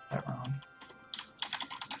 got that wrong.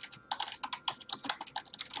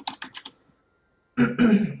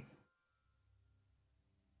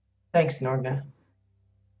 Thanks, Norga.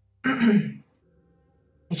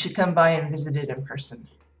 You should come by and visit it in person.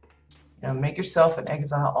 You know, make yourself an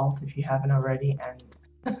exile alt if you haven't already, and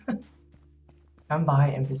come by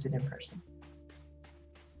and visit in person.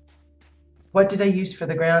 What did I use for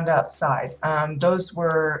the ground outside? Those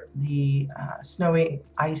were the snowy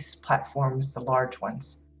ice platforms, the large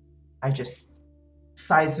ones. I just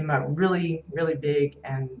sized them up really, really big,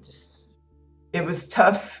 and just it was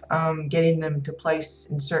tough getting them to place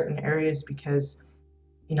in certain areas because,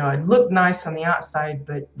 you know, it looked nice on the outside,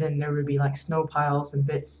 but then there would be like snow piles and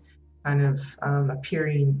bits kind of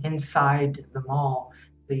appearing inside the mall.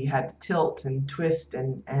 So you had to tilt and twist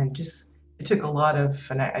and just it took a lot of,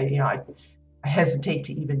 and I hesitate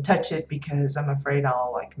to even touch it because I'm afraid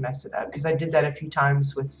I'll like mess it up, because I did that a few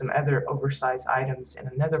times with some other oversized items in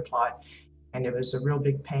another plot, and it was a real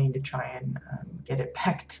big pain to try and get it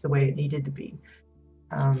packed the way it needed to be.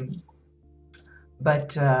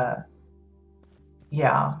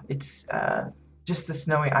 Yeah, it's just the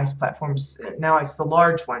snowy ice platforms. Now it's the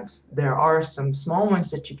large ones. There are some small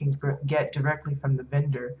ones that you can get directly from the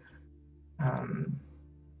vendor. I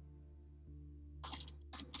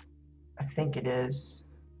think it is.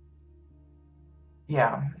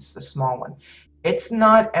 Yeah, it's the small one. It's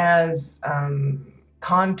not as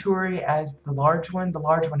contoury as the large one. The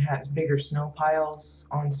large one has bigger snow piles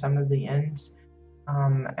on some of the ends,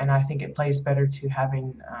 and I think it plays better to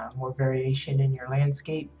having more variation in your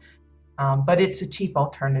landscape. But it's a cheap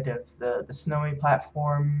alternative. The snowy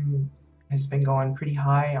platform has been going pretty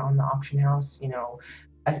high on the auction house. You know,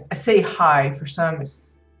 I say high, for some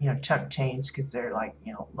it's, you know, chunk change because they're like,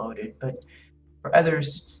 you know, loaded, but for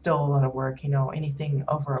others it's still a lot of work. You know, anything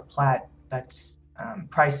over a plat, that's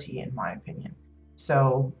pricey in my opinion.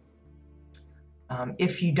 So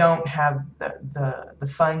if you don't have the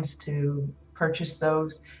funds to purchase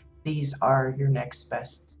those, these are your next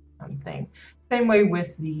best thing. Same way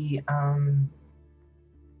with the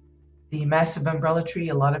massive umbrella tree.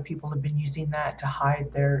 A lot of people have been using that to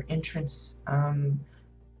hide their entrance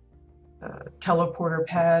teleporter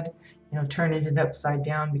pad, you know, turning it upside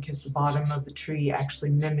down because the bottom of the tree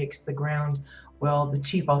actually mimics the ground. Well, the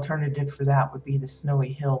cheap alternative for that would be the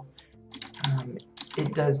snowy hill.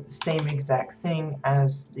 It does the same exact thing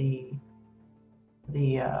as the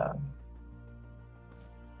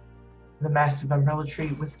massive umbrella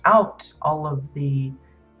tree without all of the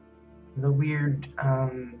weird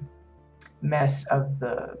mess of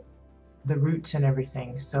the roots and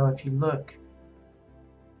everything. So if you look,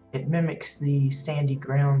 it mimics the sandy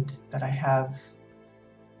ground that I have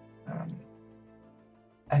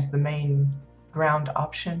as the main ground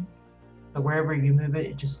option. So wherever you move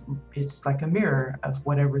it, it's like a mirror of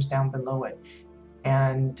whatever's down below it.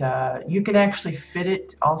 And you can actually fit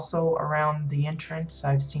it also around the entrance.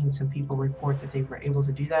 I've seen some people report that they were able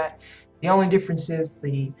to do that. The only difference is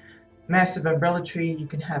the massive umbrella tree, you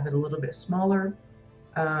can have it a little bit smaller.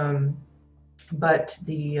 But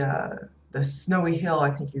the snowy hill,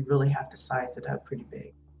 I think you really have to size it up pretty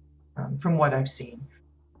big, from what I've seen.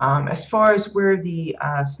 As far as where the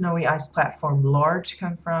snowy ice platform large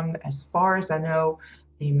come from, as far as I know,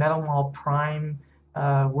 the Metal Mall Prime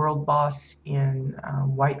World Boss in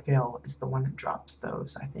Whitevale is the one that drops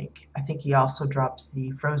those. I think. I think he also drops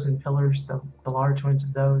the frozen pillars, the large ones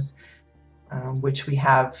of those, which we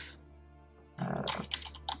have. Uh,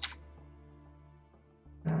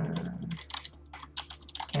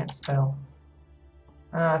 can't spell.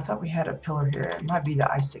 I thought we had a pillar here. It might be the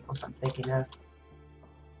icicles I'm thinking of.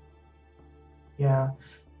 Yeah,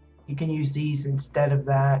 you can use these instead of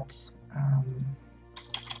that.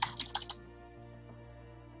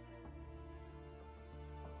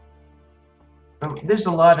 There's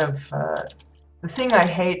a lot of the thing I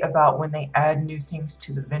hate about when they add new things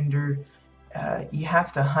to the vendor. You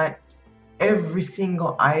have to hunt every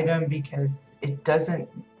single item because it doesn't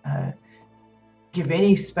give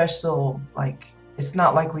any special, like, it's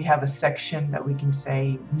not like we have a section that we can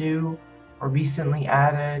say new or recently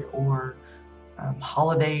added or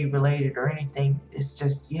holiday related or anything. It's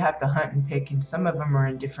just you have to hunt and pick, and some of them are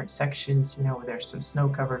in different sections, you know, where there's some snow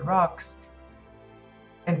covered rocks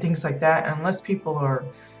and things like that. And unless people are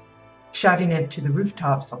shouting it to the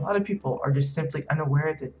rooftops, a lot of people are just simply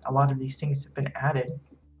unaware that a lot of these things have been added.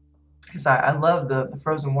 Because I love the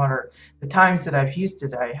frozen water. The times that I've used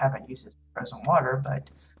it, I haven't used it for frozen water, but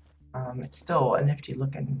it's still a nifty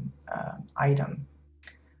looking item.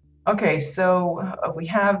 Okay, so we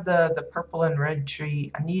have the purple and red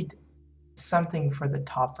tree. I need something for the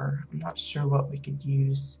topper. I'm not sure what we could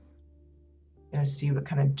use. I'm gonna see what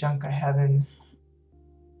kind of junk I have in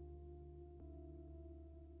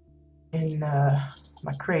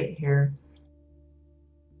my crate here.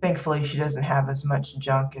 Thankfully, she doesn't have as much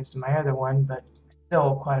junk as my other one, but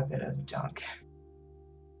still quite a bit of junk.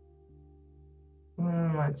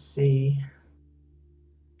 Let's see.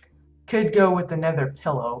 Could go with another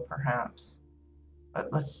pillow, perhaps.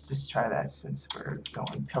 But let's just try that since we're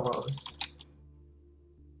going pillows.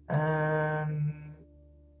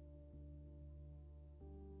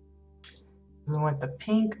 We want the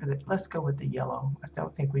pink, or let's go with the yellow. I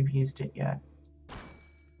don't think we've used it yet.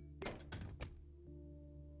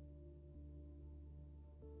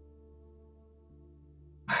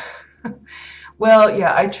 Well,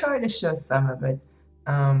 yeah, I try to show some of it,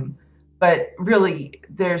 but really,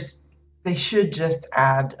 they should just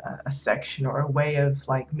add a section or a way of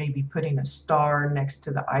like maybe putting a star next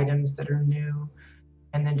to the items that are new,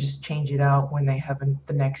 and then just change it out when they have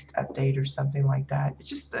the next update or something like that. It's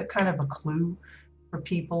just a kind of a clue for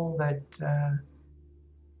people that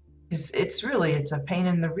it's really it's a pain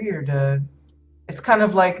in the rear to. It's kind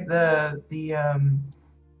of like the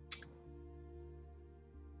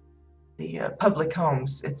public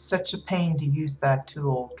homes. It's such a pain to use that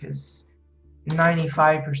tool because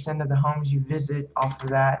 95% of the homes you visit off of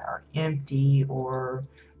that are empty or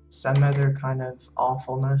some other kind of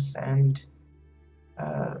awfulness, and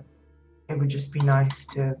it would just be nice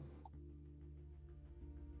to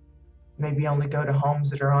maybe only go to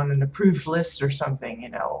homes that are on an approved list or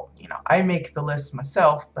something. I make the list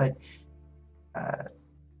myself, but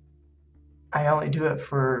I only do it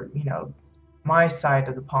for my side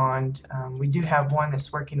of the pond. We do have one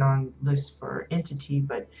that's working on lists for entity,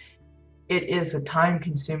 but it is a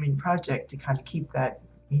time-consuming project to kind of keep that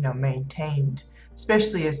maintained,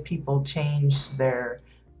 especially as people change their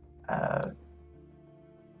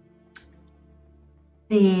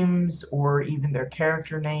themes or even their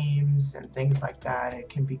character names and things like that. It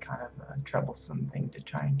can be kind of a troublesome thing to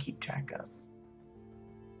try and keep track of.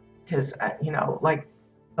 Because, like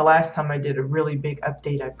the last time I did a really big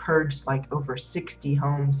update, I purged like over 60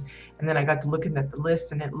 homes, and then I got to looking at the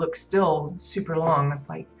list and it looks still super long. It's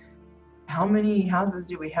like, how many houses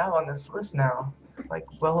do we have on this list now? It's like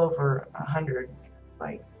well over 100,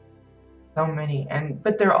 like so many,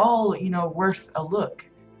 but they're all worth a look.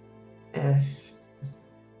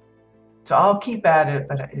 So I'll keep at it,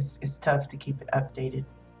 but it's tough to keep it updated.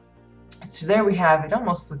 So there we have it.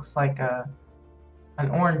 Almost looks like an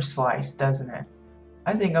orange slice, doesn't it?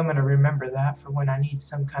 I think I'm gonna remember that for when I need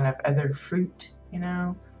some kind of other fruit.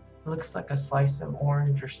 It looks like a slice of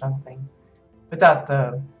orange or something, without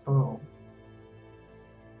the little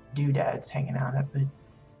doodads hanging out of it.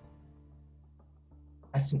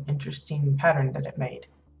 That's an interesting pattern that it made.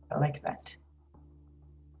 I like that.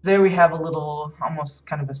 There we have a little, almost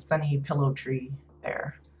kind of a sunny pillow tree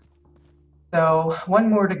there. So one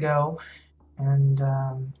more to go, and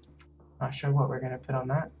not sure what we're gonna put on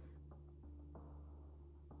that.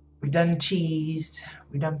 We've done cheese,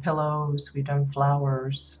 we've done pillows, we've done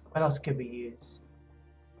flowers. What else could we use?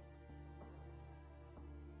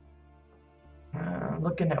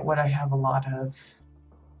 Looking at what I have a lot of.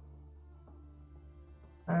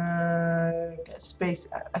 Space.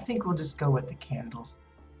 I think we'll just go with the candles.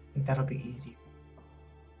 I think that'll be easy.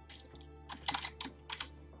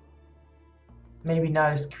 Maybe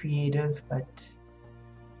not as creative, but.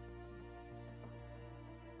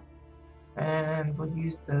 And we'll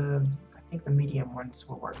use I think the medium ones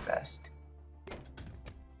will work best.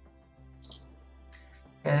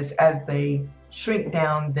 As they shrink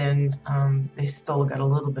down, then they still got a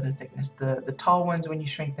little bit of thickness. The tall ones, when you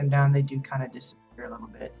shrink them down, they do kind of disappear a little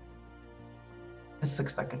bit. This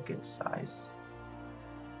looks like a good size.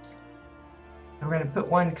 So we're going to put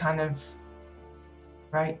one kind of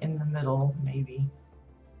right in the middle, maybe.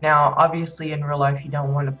 Now, obviously, in real life, you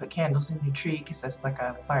don't want to put candles in your tree because that's like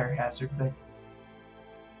a fire hazard, but,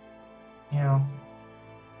 you know,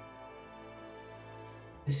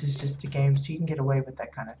 this is just a game, so you can get away with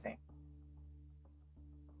that kind of thing.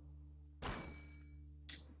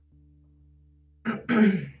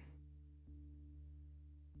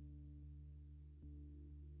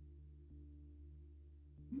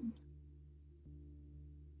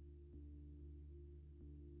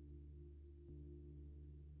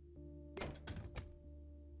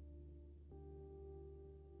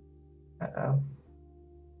 Uh-oh.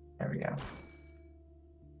 There we go.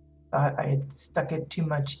 Thought I had stuck it too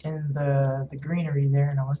much in the greenery there,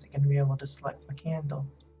 and I wasn't going to be able to select my candle.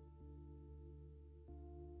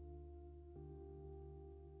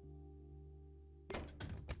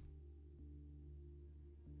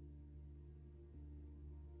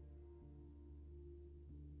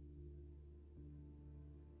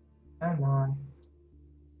 Come on.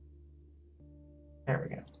 There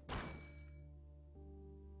we go.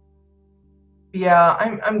 Yeah,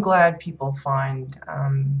 I'm glad people find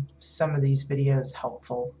some of these videos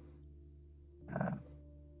helpful,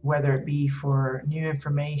 whether it be for new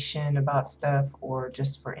information about stuff or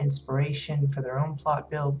just for inspiration for their own plot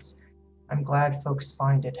builds. I'm glad folks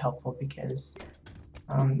find it helpful because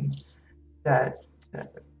that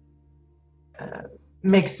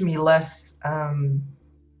makes me less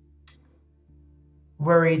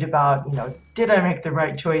worried about, did I make the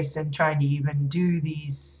right choice in trying to even do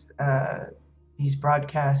these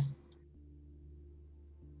broadcasts.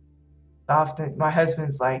 Often my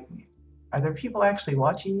husband's like, are there people actually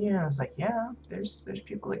watching you? And I was like, yeah, there's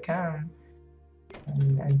people that come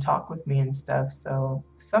and talk with me and stuff, so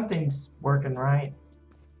something's working right.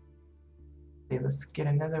 Okay, let's get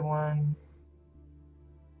another one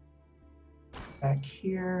back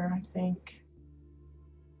here, I think.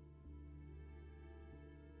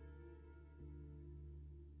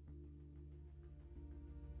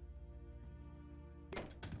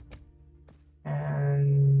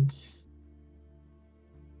 And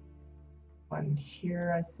one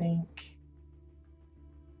here, I think.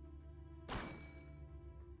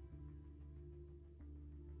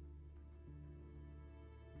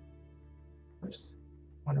 Oops,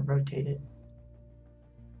 I want to rotate it.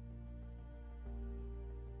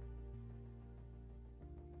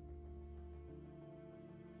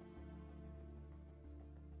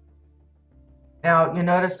 Now you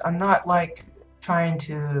notice I'm not like trying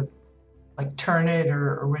to like turn it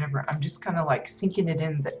or whatever. I'm just kind of like sinking it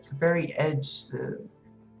in the very edge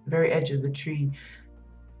of the tree,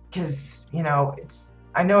 because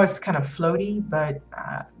I know it's kind of floaty, but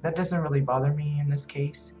that doesn't really bother me in this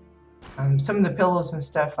case. Some of the pillows and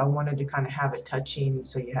stuff, I wanted to kind of have it touching,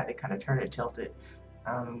 so you had to kind of turn it, tilt it.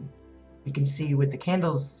 You can see with the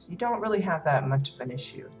candles, you don't really have that much of an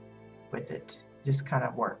issue with it. It just kind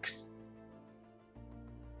of works.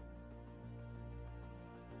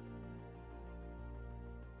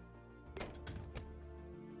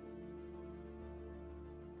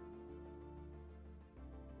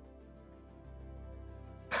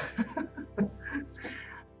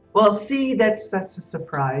 Well, see, that's a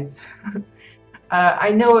surprise.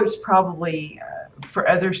 I know it's probably for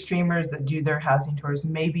other streamers that do their housing tours,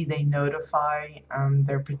 maybe they notify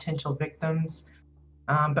their potential victims.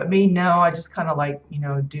 But me, no, I just kind of like,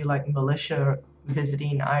 do like militia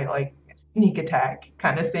visiting. I like sneak attack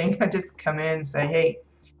kind of thing. I just come in and say, hey,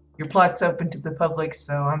 your plot's open to the public,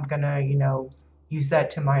 so I'm gonna, use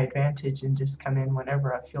that to my advantage and just come in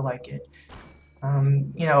whenever I feel like it.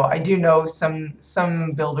 I do know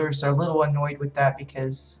some builders are a little annoyed with that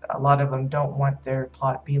because a lot of them don't want their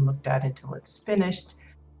plot being looked at until it's finished.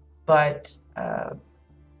 But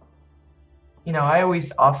you know, I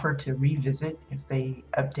always offer to revisit if they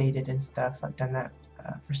update it and stuff. I've done that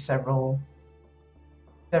for several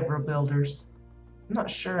builders. I'm not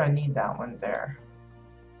sure I need that one there.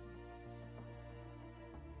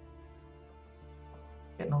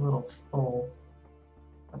 Getting a little full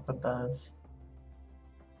up above.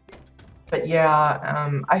 But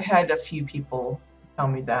yeah, I've had a few people tell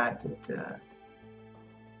me that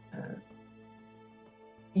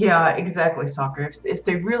yeah, exactly, soccer. If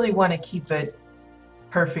they really want to keep it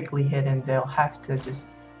perfectly hidden, they'll have to just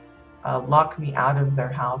lock me out of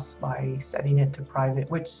their house by setting it to private,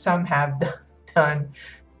 which some have done.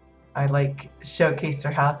 I like showcase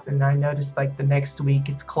their house, and I noticed like the next week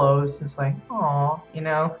it's closed. It's like, oh, you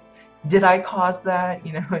know, did I cause that?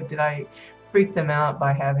 You know, did I freak them out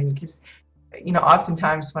by having? Because you know,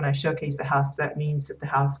 oftentimes when I showcase a house, that means that the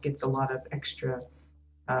house gets a lot of extra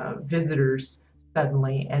visitors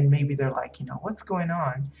suddenly, and maybe they're like, you know, what's going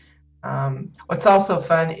on? What's also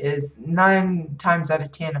fun is 9 times out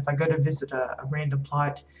of 10, if I go to visit a random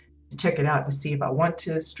plot to check it out to see if I want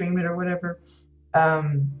to stream it or whatever,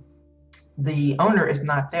 um, the owner is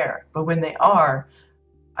not there. But when they are,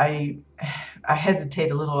 I I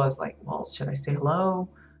hesitate a little. I was like, well, should I say hello?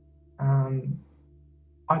 Um,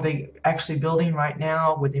 are they actually building right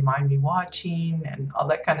now? Would they mind me watching and all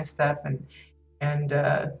that kind of stuff? And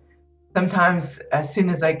sometimes as soon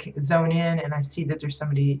as I zone in and I see that there's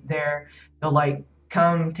somebody there, they'll like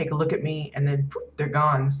come take a look at me and then poof, they're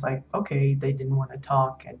gone. It's like, okay, they didn't want to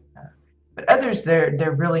talk. And but others,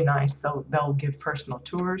 they're really nice. They'll give personal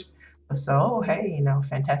tours. So, oh, hey, you know,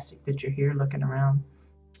 fantastic that you're here looking around.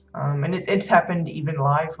 And it's happened even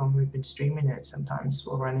live when we've been streaming it. Sometimes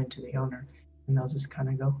we'll run into the owner and they'll just kind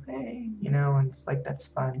of go, hey, you know, and it's like, that's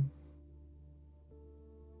fun.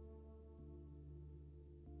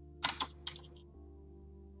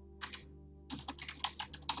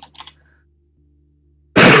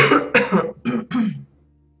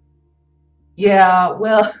 Yeah,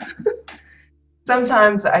 well,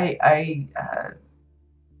 sometimes I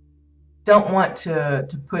don't want to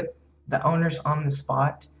put the owners on the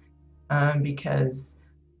spot because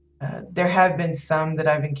there have been some that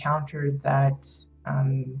I've encountered that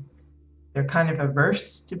um, they're kind of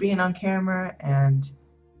averse to being on camera, and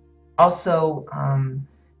also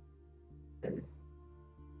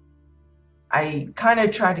I kind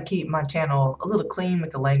of try to keep my channel a little clean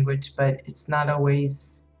with the language, but it's not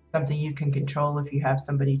always something you can control if you have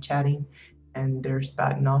somebody chatting and they're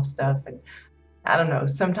spouting off stuff. And I don't know,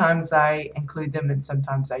 sometimes I include them and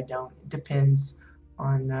sometimes I don't. It depends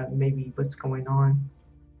on maybe what's going on.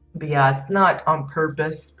 But yeah, it's not on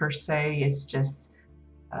purpose per se, it's just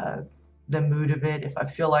uh, the mood of it. If I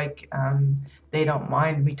feel like they don't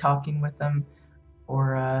mind me talking with them,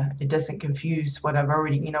 or it doesn't confuse what I've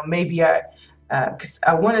already, you know, maybe because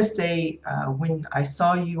I want to say when I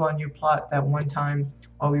saw you on your plot that one time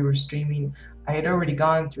while we were streaming, I had already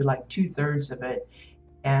gone through like 2/3 of it.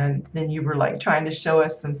 And then you were like trying to show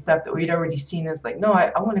us some stuff that we'd already seen. It's like, no,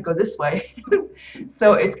 I want to go this way.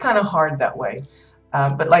 So it's kind of hard that way.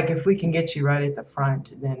 But like if we can get you right at the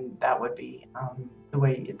front, then that would be the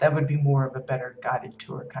way, that would be more of a better guided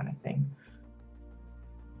tour kind of thing.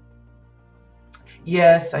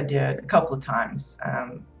 Yes, I did a couple of times.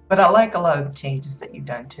 But I like a lot of the changes that you've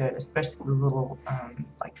done to it, especially the little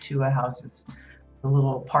like Tua houses, the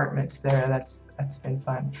little apartments there. That's been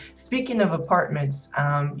fun. Speaking of apartments,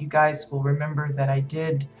 you guys will remember that I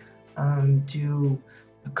did do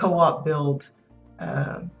a co-op build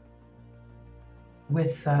uh,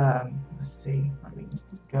 with. Let's see. Let me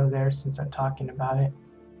go there since I'm talking about it.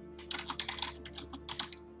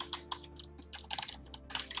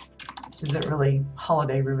 This isn't really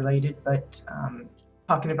holiday related, but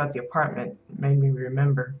talking about the apartment made me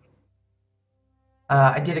remember.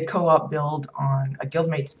 I did a co-op build on a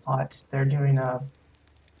guildmate's plot. They're doing a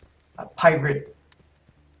pirate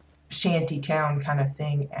shanty town kind of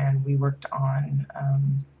thing, and we worked on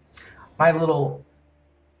my little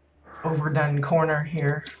overdone corner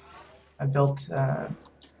here. I built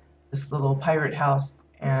this little pirate house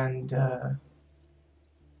and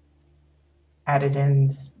added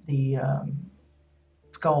in the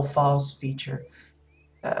Skull Falls feature.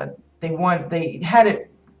 They had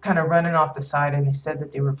it kind of running off the side, and they said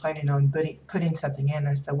that they were planning on putting something in.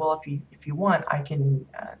 I said, well, if you want, I can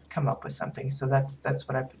come up with something. So that's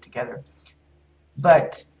what I put together.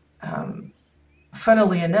 But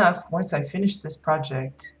funnily enough, once I finished this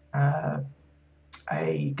project,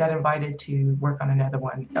 I got invited to work on another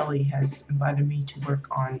one. Ellie has invited me to work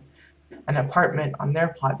on an apartment on their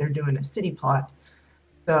plot. They're doing a city plot.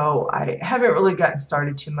 So I haven't really gotten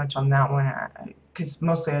started too much on that one. because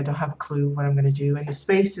mostly I don't have a clue what I'm going to do. And the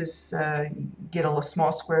space is get a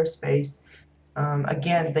small square space.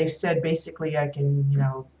 Again, they've said basically I can,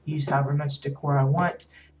 use however much decor I want,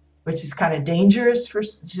 which is kind of dangerous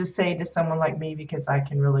to say to someone like me because I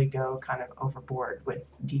can really go kind of overboard with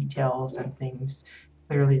details and things.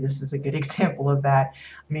 Clearly, this is a good example of that.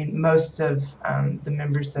 I mean, most of the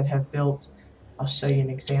members that have built, I'll show you an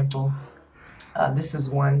example. This is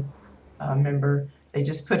one member. They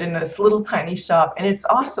just put in this little tiny shop, and it's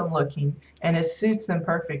awesome looking, and it suits them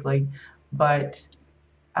perfectly. But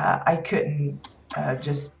I couldn't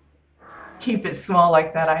just keep it small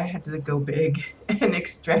like that. I had to go big and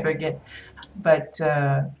extravagant. But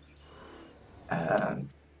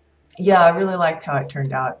yeah, I really liked how it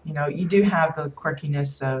turned out. You do have the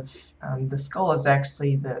quirkiness of the skull is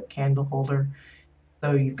actually the candle holder.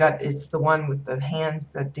 So it's the one with the hands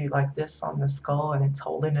that do like this on the skull, and it's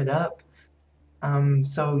holding it up.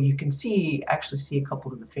 So you can actually see a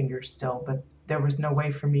couple of the fingers still, but there was no way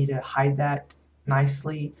for me to hide that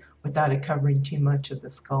nicely without it covering too much of the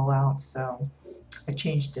skull out. So I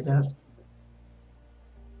changed it up.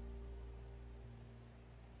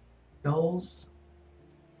 Goals?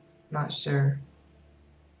 Not sure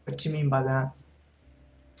what you mean by that.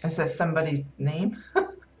 Is that somebody's name?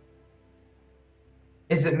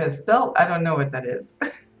 Is it misspelled? I don't know what that is.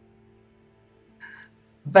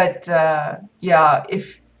 But yeah,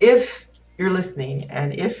 if you're listening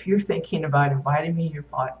and if you're thinking about inviting me to your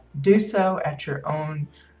pot, do so at your own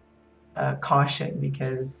caution,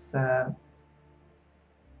 because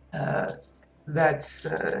that's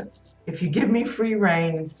if you give me free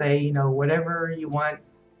reign and say whatever you want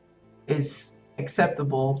is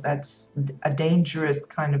acceptable, that's a dangerous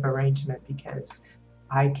kind of arrangement, because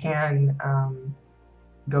I can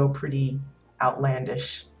go pretty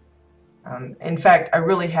outlandish. In fact, I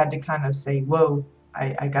really had to kind of say, whoa,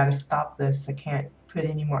 I got to stop this. I can't put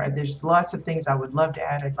any more. There's lots of things I would love to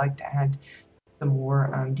add. I'd like to add some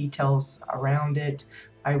more details around it.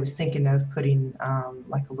 I was thinking of putting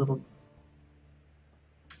like a little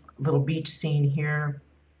beach scene here,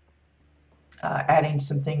 adding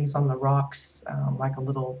some things on the rocks, like a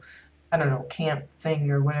little, I don't know, camp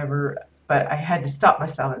thing or whatever. But I had to stop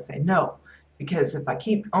myself and say no, because if I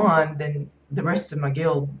keep on, then the rest of my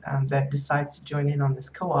guild that decides to join in on this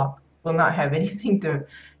co-op will not have anything to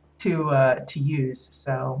use.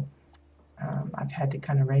 So I've had to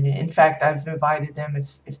kind of rein it. In fact, I've invited them,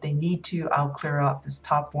 if they need to, I'll clear out this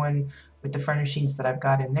top one with the furnishings that I've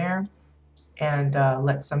got in there, and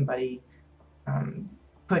let somebody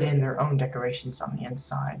put in their own decorations on the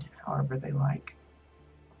inside, however they like.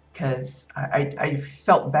 Because I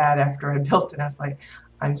felt bad after I built it. I was like,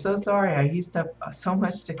 I'm so sorry, I used up so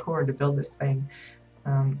much decor to build this thing.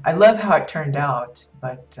 I love how it turned out,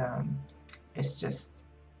 but it's just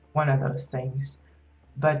one of those things.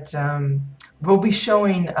 But we'll be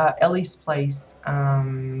showing Ellie's place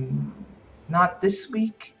not this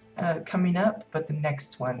week coming up, but the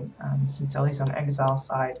next one, since Ellie's on the exile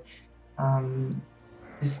side.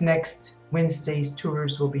 This next Wednesday's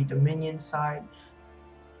tours will be Dominion side.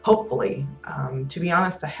 Hopefully. To be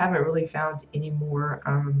honest, I haven't really found any more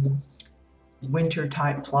winter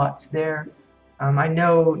type plots there. I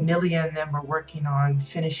know Nilia and them are working on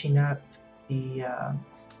finishing up the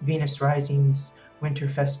Venus Rising's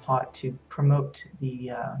Winterfest plot to promote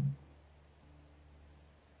the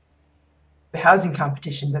housing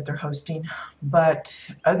competition that they're hosting.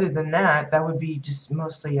 But other than that, that would be just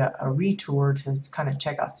mostly a retour to kind of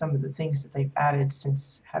check out some of the things that they've added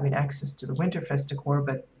since having access to the Winterfest decor.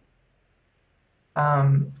 But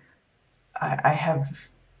I have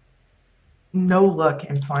no luck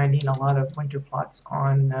in finding a lot of winter plots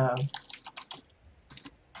on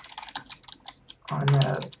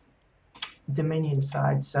Dominion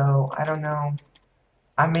side, so I don't know.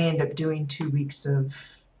 I may end up doing 2 weeks of,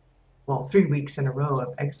 well, 3 weeks in a row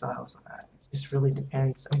of exiles. It just really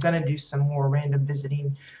depends. I'm gonna do some more random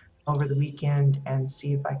visiting over the weekend and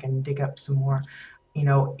see if I can dig up some more.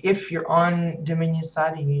 If you're on Dominion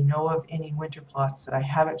side and you know of any winter plots that I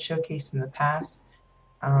haven't showcased in the past,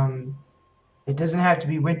 it doesn't have to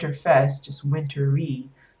be Winterfest, just Wintery,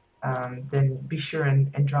 then be sure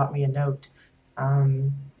and drop me a note.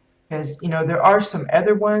 Because there are some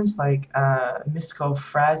other ones like Mystical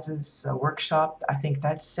Fraz's workshop. I think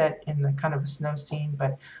that's set in the kind of a snow scene,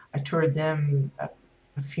 but I toured them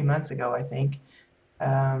a few months ago, I think.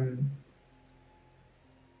 I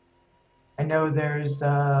know there's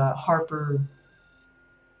Harp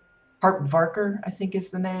Varker, I think is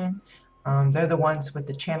the name. They're the ones with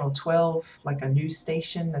the Channel 12, like a news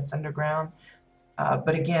station that's underground.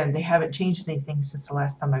 But again, they haven't changed anything since the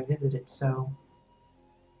last time I visited, so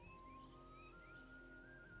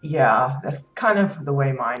Yeah, that's kind of the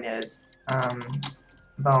way mine is.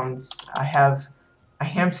 Bones. I have a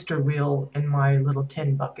hamster wheel in my little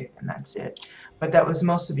tin bucket, and that's it. But that was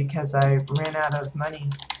mostly because I ran out of money.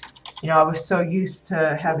 I was so used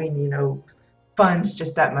to having, funds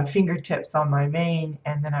just at my fingertips on my main,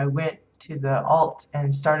 and then I went to the alt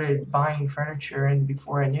and started buying furniture, and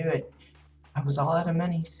before I knew it, I was all out of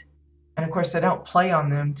monies. And of course, I don't play on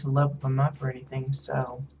them to level them up or anything,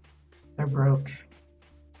 so they're broke.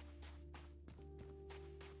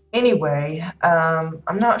 Anyway, I'm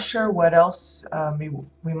not sure what else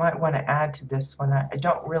we might want to add to this one. I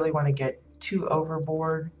don't really want to get too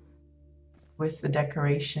overboard with the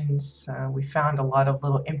decorations. We found a lot of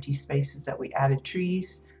little empty spaces that we added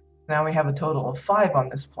trees. Now we have a total of 5 on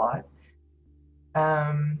this plot.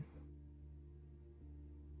 Um,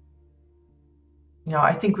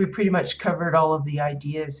 I think we pretty much covered all of the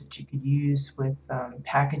ideas that you could use with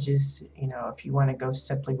packages. If you want to go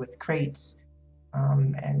simply with crates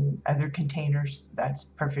and other containers, that's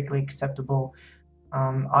perfectly acceptable.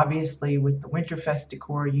 Obviously, with the Winterfest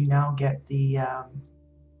decor, you now get the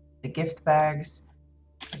gift bags.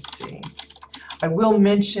 Let's see. I will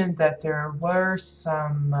mention that there were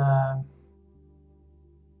some.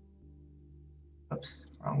 Oops,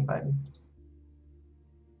 wrong button.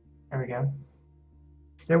 There we go.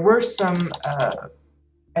 There were some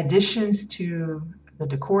additions to the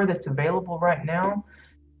decor that's available right now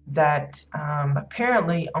that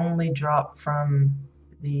apparently only drop from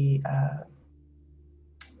the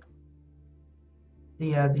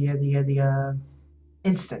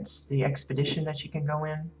instance, the expedition that you can go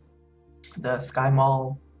in, the Sky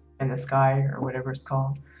Mall in the Sky or whatever it's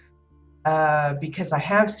called. Because I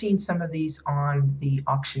have seen some of these on the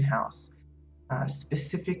auction house.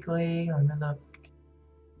 Specifically, let me look.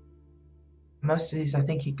 Most of these I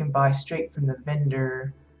think you can buy straight from the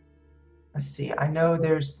vendor. Let's see. I know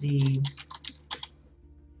there's the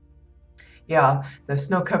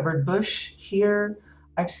snow-covered bush here.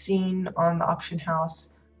 I've seen on the auction house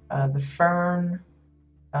the fern,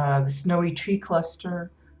 the snowy tree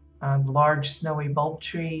cluster, the large snowy bulb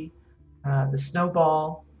tree, the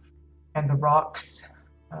snowball, and the rocks,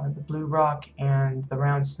 the blue rock and the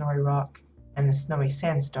round snowy rock, and the snowy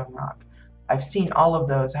sandstone rock. I've seen all of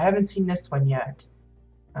those. I haven't seen this one yet,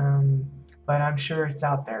 um, but I'm sure it's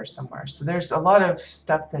out there somewhere. So there's a lot of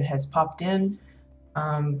stuff that has popped in,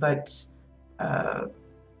 but uh,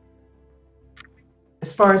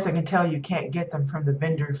 as far as I can tell, you can't get them from the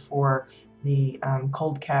vendor for the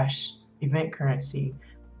cold cash event currency.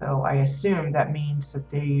 So I assume that means that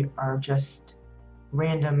they are just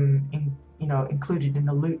random, included in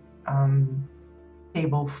the loot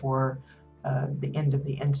table for the end of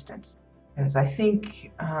the instance. As I think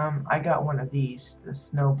I got one of these, the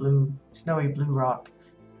snowy blue rock,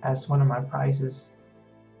 as one of my prizes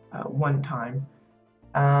one time.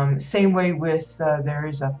 Same way with there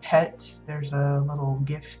is a pet. There's a little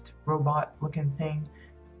gift robot looking thing.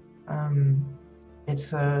 Um,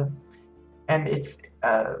 it's and it's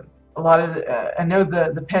a lot of I know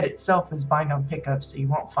the pet itself is bind on pickup, so you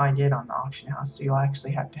won't find it on the auction house. So you'll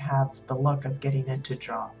actually have to have the luck of getting it to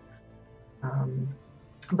drop. Um,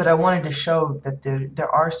 but I wanted to show that there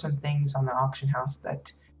are some things on the auction house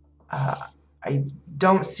that uh, I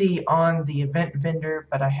don't see on the event vendor,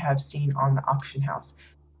 but I have seen on the auction house.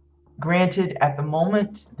 Granted, at the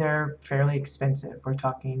moment, they're fairly expensive. We're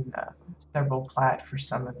talking several plat for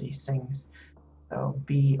some of these things. So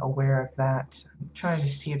be aware of that. I'm trying to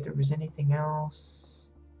see if there was anything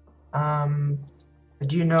else. I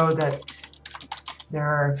do know that there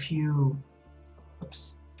are a few,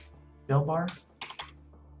 oops, bill bar.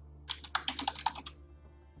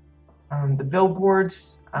 The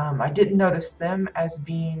billboards, I didn't notice them as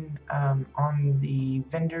being on the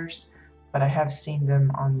vendors, but I have seen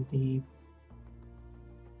them on the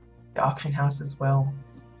auction house as well.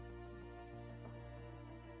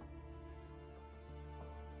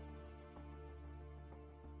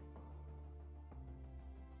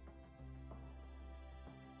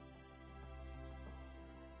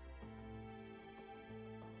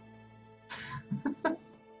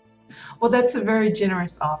 Well, that's a very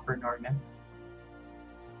generous offer, Norman.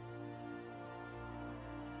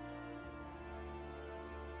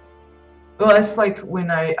 Well, it's like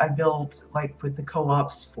when I build like with the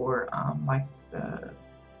co-ops for like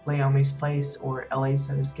Laomi's Place or LA's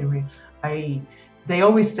Discovery. I They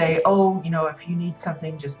always say, oh, if you need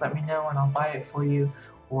something, just let me know and I'll buy it for you.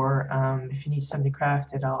 Or if you need something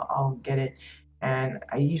crafted, I'll get it. And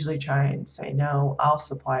I usually try and say no, I'll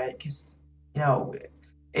supply it because you know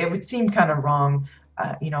it would seem kind of wrong.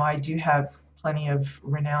 I do have plenty of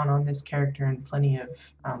renown on this character and plenty of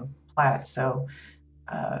plat, so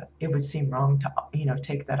it would seem wrong to,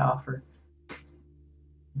 take that offer.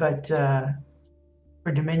 But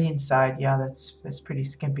for Dominion side, yeah, that's pretty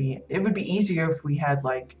skimpy. It would be easier if we had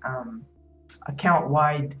like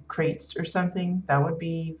account-wide crates or something. That would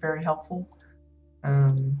be very helpful.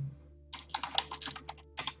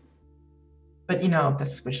 But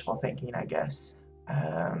that's wishful thinking, I guess.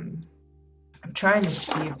 I'm trying to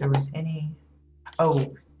see if there was any.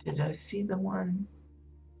 Oh, did I see the one?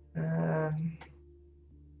 There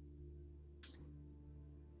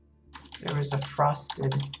was a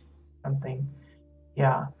frosted something.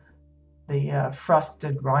 Yeah, the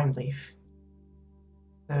frosted rind leaf.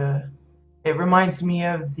 It reminds me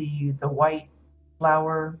of the white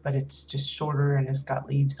flower, but it's just shorter and it's got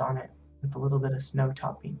leaves on it with a little bit of snow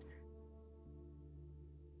topping.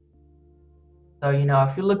 So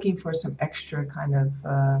if you're looking for some extra kind of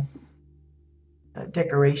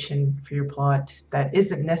decoration for your plot that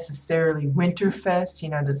isn't necessarily Winterfest,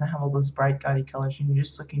 doesn't have all those bright gaudy colors, and you're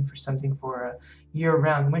just looking for something for a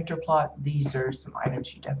year-round winter plot, these are some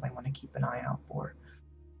items you definitely want to keep an eye out for.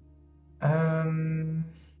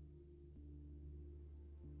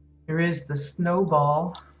 There is the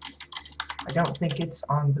snowball. I don't think it's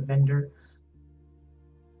on the vendor.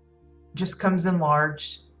 Just comes in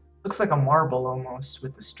large. Looks like a marble almost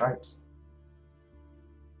with the stripes.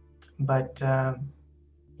 But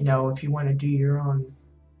if you want to do your own,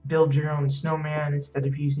 build your own snowman instead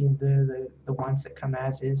of using the ones that come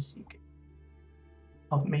as is, you can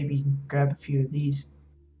maybe grab a few of these.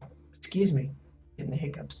 Excuse me, getting the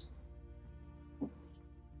hiccups.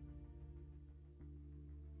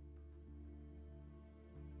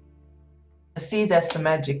 See, that's the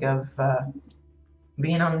magic of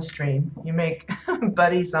being on the stream. You make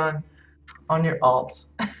buddies on your alts.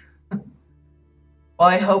 Well,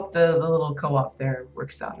 I hope the little co-op there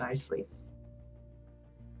works out nicely.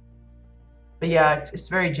 But yeah, it's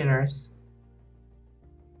very generous.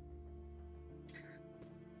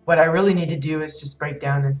 What I really need to do is just break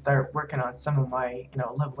down and start working on some of my,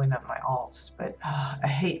 leveling up my alts. But I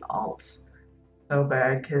hate alts so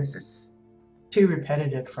bad because it's too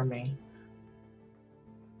repetitive for me.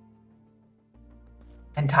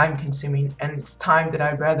 And time consuming, and it's time that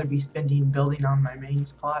I'd rather be spending building on my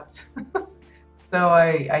mains plots. So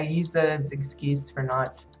I use that as an excuse for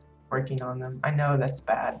not working on them. I know that's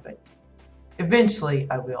bad, but eventually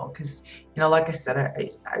I will, because like I said,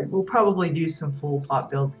 I will probably do some full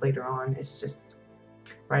plot builds later on. It's just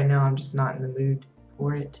right now I'm just not in the mood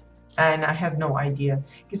for it, and I have no idea,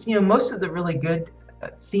 because most of the really good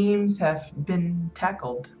themes have been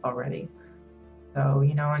tackled already. So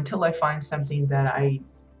until I find something that I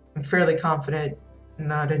am fairly confident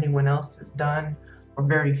not anyone else has done, or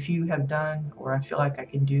very few have done, or I feel like I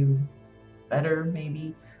can do better,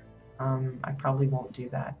 maybe, I probably won't do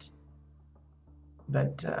that.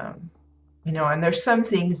 But and there's some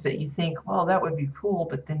things that you think, well, that would be cool,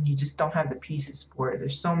 but then you just don't have the pieces for it.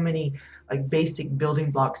 There's so many like basic building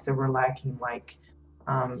blocks that we're lacking. Like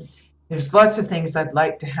there's lots of things I'd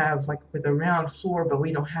like to have, like with a round floor, but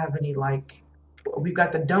we don't have any. Like we've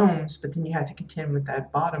got the domes, but then you have to contend with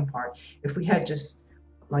that bottom part. If we had just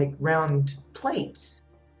like round plates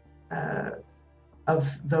of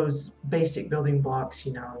those basic building blocks,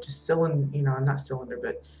 just cylinder, not cylinder,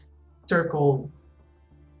 but circle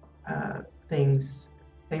things,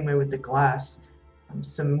 same way with the glass,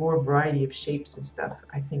 some more variety of shapes and stuff,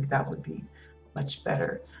 I think that would be much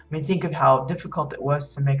better. I mean, think of how difficult it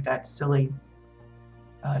was to make that silly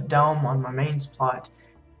dome on my mains plot,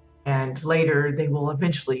 and later they will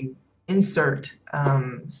eventually insert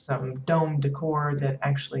some dome decor that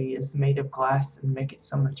actually is made of glass and make it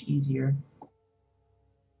so much easier.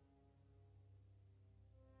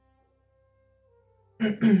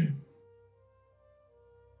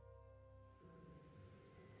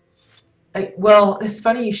 Well, it's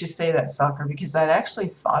funny you should say that, Soccer, because I'd actually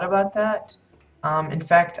thought about that. In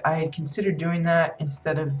fact, I had considered doing that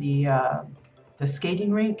instead of the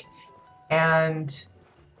skating rink, and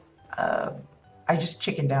I just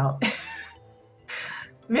chickened out.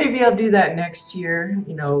 Maybe I'll do that next year.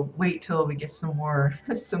 Wait till we get some more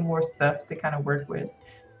stuff to kind of work with.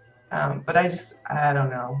 But I don't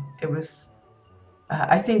know. It was.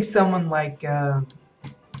 I think someone like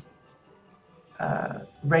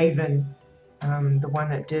Raven, the one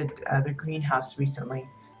that did the greenhouse recently,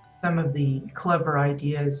 some of the clever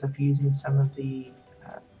ideas of using some of the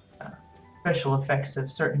special effects of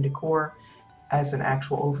certain decor as an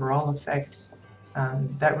actual overall effect,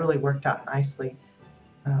 that really worked out nicely.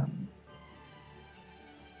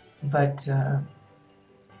 But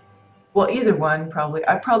well, either one probably.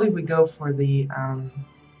 I probably would go for the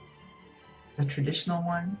traditional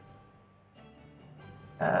one.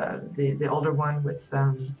 the older one with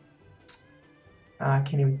I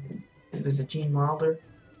can't even. It was a Gene Wilder.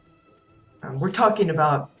 We're talking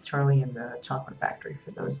about Charlie and the Chocolate Factory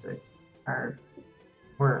for those that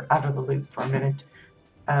were out of the loop for a minute.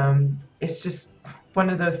 It's just one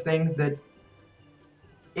of those things that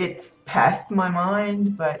it's passed my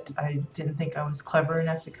mind, but I didn't think I was clever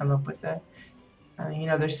enough to come up with that. You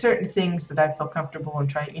know, there's certain things that I feel comfortable in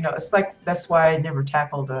trying. You know, it's like that's why I never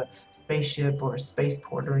tackled a spaceship or a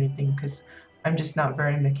spaceport or anything, because I'm just not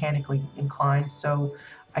very mechanically inclined. So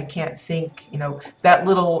I can't think. You know, that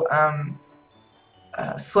little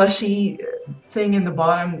slushy thing in the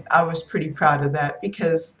bottom, I was pretty proud of that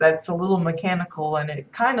because that's a little mechanical and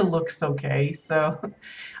it kind of looks okay. So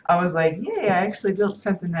I was like, yay, I actually built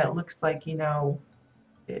something that looks like, you know,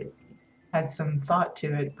 it had some thought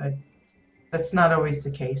to it, but that's not always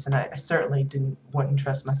the case. And I certainly wouldn't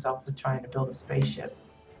trust myself to trying to build a spaceship.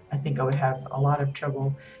 I think I would have a lot of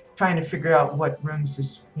trouble trying to figure out what rooms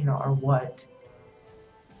is, you know, are what.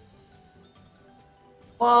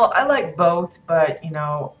 Well, I like both, but you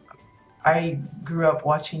know, I grew up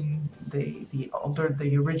watching the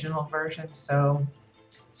original version, so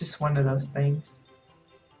it's just one of those things.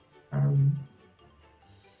 Um,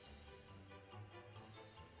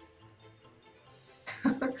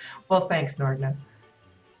 well, thanks, Nordna.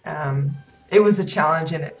 It was a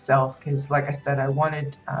challenge in itself because, like I said, I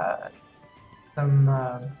wanted some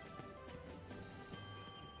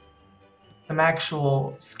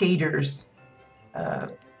actual skaters,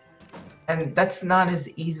 and that's not as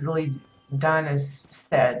easily done as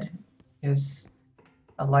said. Is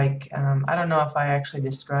like I don't know if I actually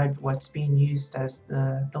described what's being used as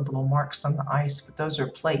the little marks on the ice, but those are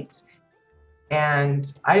plates.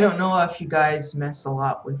 And I don't know if you guys mess a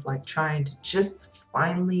lot with like trying to just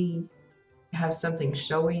finally have something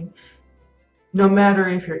showing. No matter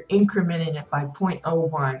if you're incrementing it by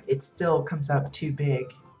 0.01, it still comes out too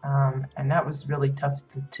big. And that was really tough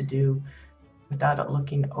to do without it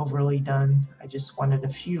looking overly done. I just wanted a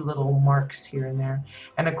few little marks here and there.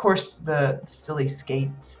 And of course, the silly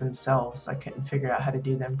skates themselves, I couldn't figure out how to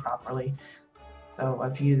do them properly. So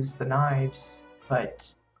I've used the knives, but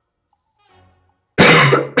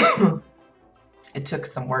it took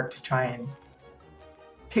some work to try and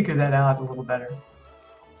figure that out a little better.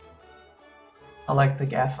 I like the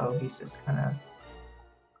Gaffo, he's just kind of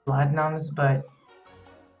sliding on his butt,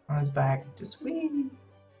 on his back, just wee.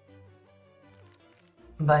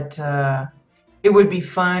 But it would be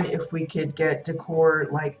fun if we could get decor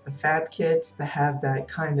like the fab kits to have that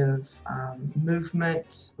kind of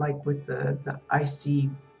movement, like with the icy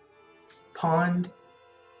pond.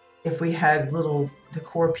 If we had little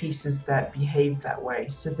decor pieces that behaved that way,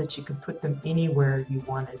 so that you could put them anywhere you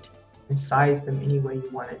wanted and size them any way you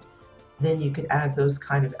wanted, then you could add those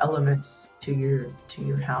kind of elements to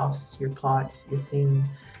your house, your plot, your theme.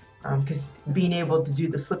 Because being able to do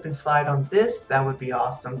the slip and slide on this, that would be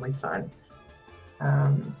awesomely fun.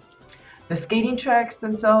 The skating tracks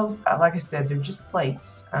themselves, like I said, they're just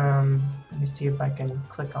plates. Let me see if I can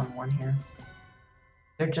click on one here.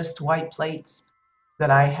 They're just white plates that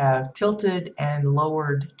I have tilted and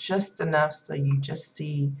lowered just enough so you just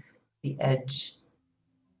see the edge.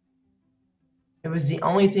 It was the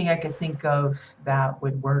only thing I could think of that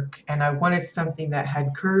would work, and I wanted something that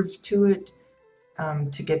had curve to it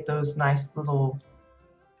to get those nice little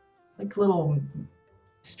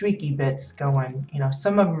streaky bits going. You know,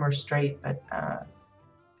 some of them are straight, but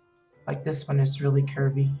like this one is really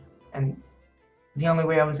curvy, and the only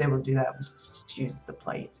way I was able to do that was to use the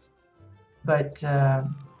plates. But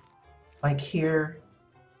like here,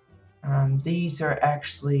 these are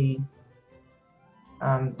actually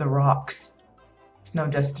the rocks,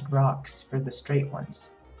 snow-dusted rocks for the straight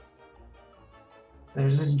ones.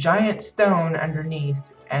 There's this giant stone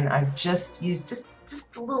underneath, and I've just used just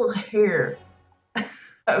a little hair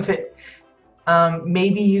of it.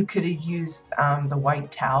 Maybe you could have used the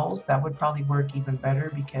white towels. That would probably work even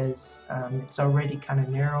better because it's already kind of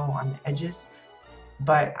narrow on the edges.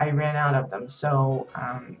 But I ran out of them, so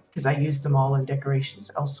because I used them all in decorations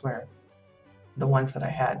elsewhere, the ones that I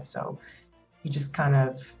had. So you just kind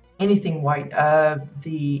of anything white.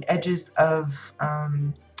 The edges of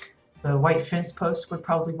the white fence post would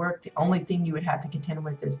probably work. The only thing you would have to contend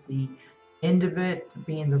with is the end of it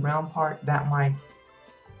being the round part. That might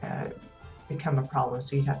become a problem,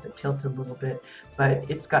 so you'd have to tilt it a little bit. But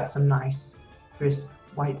it's got some nice crisp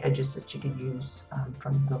white edges that you could use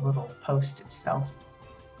from the little post itself.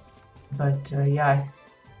 But yeah, I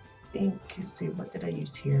think, let's see, what did I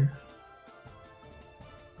use here?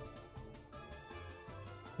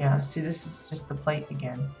 Yeah, see, this is just the plate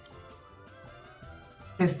again.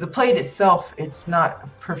 Because the plate itself, it's not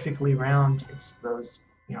perfectly round. It's those,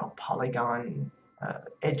 polygon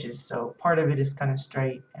edges. So part of it is kind of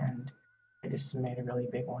straight, and I just made a really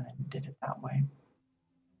big one and did it that way.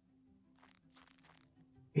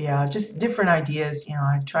 Yeah, just different ideas.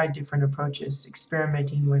 I tried different approaches,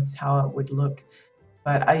 experimenting with how it would look.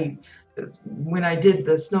 But when I did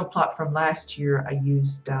the snow plot from last year, I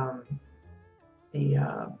used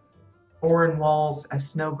the Oran walls as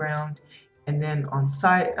snow ground, and then on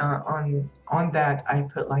that I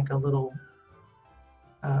put like a little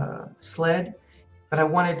sled. But I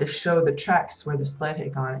wanted to show the tracks where the sled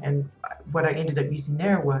had gone, and what I ended up using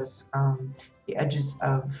there was the edges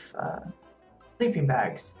of sleeping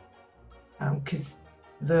bags, because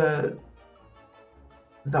the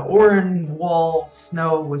Oran wall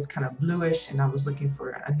snow was kind of bluish, and I was looking for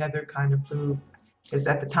another kind of blue, because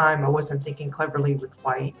at the time I wasn't thinking cleverly with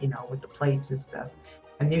white, with the plates and stuff.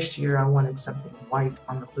 And this year I wanted something white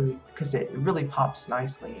on the blue, because it really pops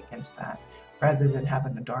nicely against that, rather than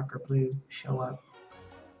having a darker blue show up.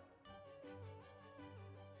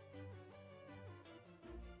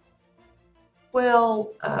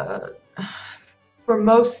 Well, for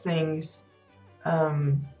most things,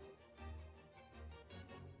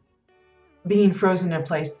 being frozen in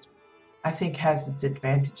place, I think, has its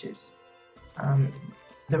advantages.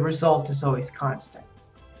 The result is always constant.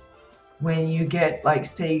 When you get, like,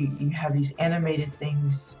 say you have these animated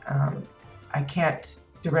things, I can't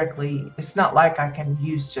directly, it's not like I can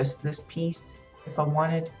use just this piece if I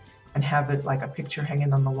wanted and have it like a picture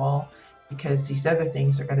hanging on the wall, because these other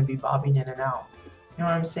things are going to be bobbing in and out. You know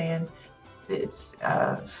what I'm saying? It's,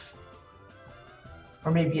 or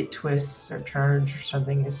maybe it twists or turns or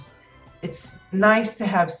something. It's nice to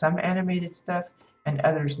have some animated stuff and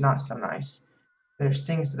others not so nice. There's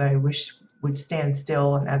things that I wish would stand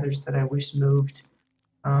still and others that I wish moved.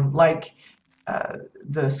 Like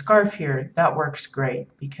the scarf here, that works great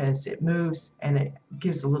because it moves and it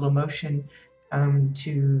gives a little motion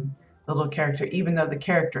to the little character, even though the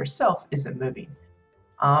character itself isn't moving.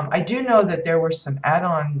 I do know that there were some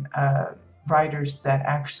add-on writers that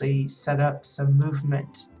actually set up some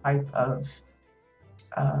movement type of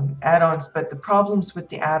add-ons, but the problems with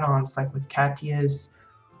the add-ons, like with Katya's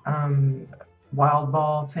wild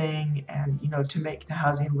ball thing, and to make the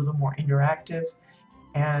housing a little more interactive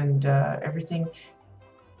and everything,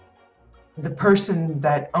 the person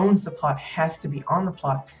that owns the plot has to be on the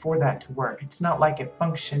plot for that to work. It's not like it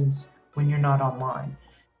functions when you're not online.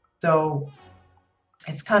 So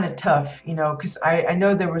it's kind of tough, because I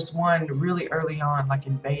know there was one really early on, like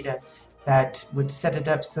in beta, that would set it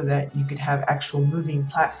up so that you could have actual moving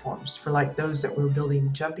platforms for like those that were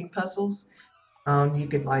building jumping puzzles. You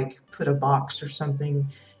could like put a box or something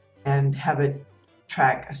and have it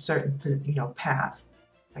track a certain path,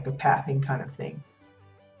 like a pathing kind of thing.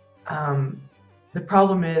 The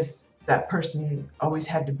problem is that person always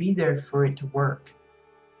had to be there for it to work.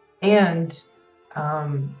 And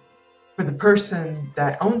for the person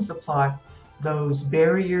that owns the plot, those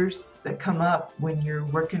barriers that come up when you're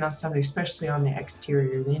working on something, especially on the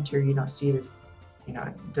exterior, the interior you don't see it as,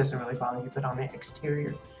 it doesn't really bother you, but on the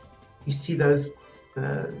exterior, you see those,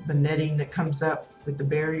 the netting that comes up with the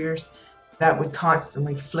barriers, that would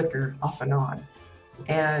constantly flicker off and on.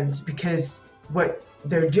 And because what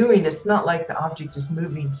they're doing, it's not like the object is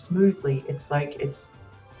moving smoothly, it's like it's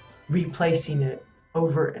replacing it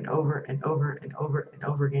over and over and over and over and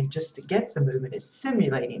over again just to get the movement. It's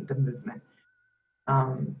simulating the movement.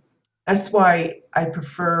 That's why I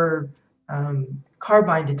prefer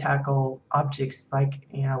carbine to tackle objects like,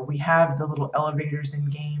 we have the little elevators in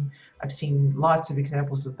game. I've seen lots of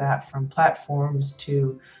examples of that, from platforms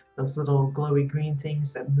to those little glowy green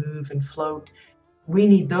things that move and float. We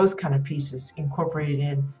need those kind of pieces incorporated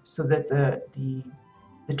in so that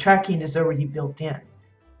the tracking is already built in,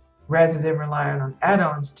 rather than relying on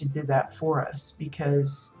add-ons to do that for us,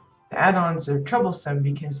 because the add-ons are troublesome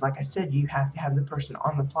because, like I said, you have to have the person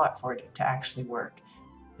on the plot for it to actually work,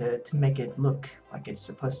 to make it look like it's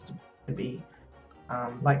supposed to be.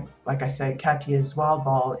 Like I said, Katya's Wild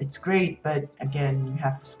Ball, it's great, but again, you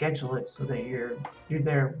have to schedule it so that you're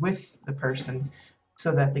there with the person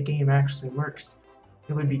so that the game actually works.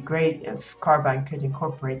 It would be great if Carbine could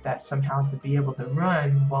incorporate that somehow to be able to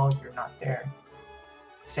run while you're not there.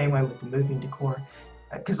 Same way with the moving decor.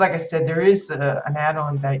 Because like I said, there is an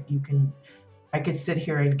add-on that I could sit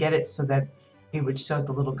here and get it so that it would show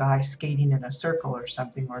the little guy skating in a circle or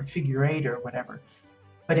something, or a figure eight or whatever.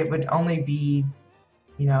 But it would only be,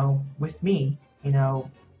 with me,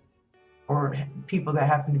 or people that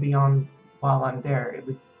happen to be on while I'm there.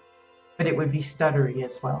 But it would be stuttery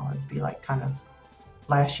as well. It'd be like kind of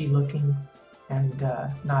flashy looking and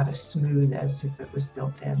not as smooth as if it was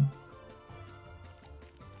built in.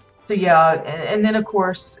 So yeah, and then of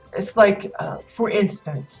course, it's like, for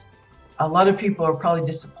instance, a lot of people are probably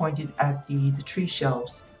disappointed at the tree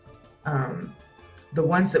shelves. Um, the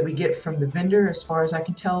ones that we get from the vendor, as far as I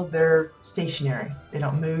can tell, they're stationary. They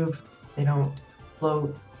don't move, they don't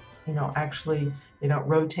float, actually they don't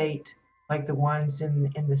rotate like the ones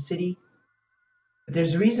in the city. But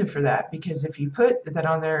there's a reason for that, because if you put that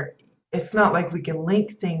on there, it's not like we can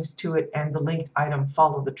link things to it and the linked item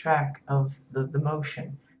follow the track of the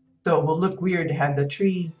motion. So it will look weird to have the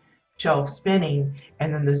tree shelf spinning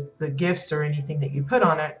and then the gifts or anything that you put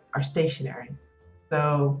on it are stationary.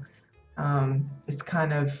 So it's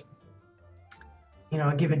kind of,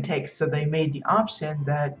 a give and take. So they made the option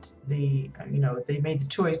that they made the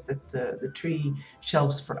choice that the tree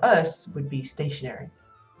shelves for us would be stationary.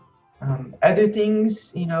 Other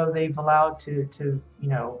things, they've allowed to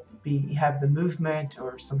have the movement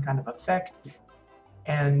or some kind of effect,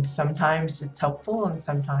 and sometimes it's helpful and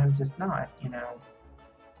sometimes it's not.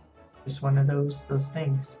 Just one of those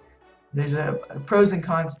things. There's a pros and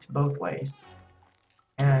cons to both ways,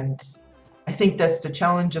 and I think that's the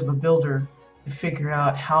challenge of a builder, to figure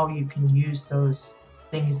out how you can use those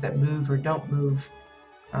things that move or don't move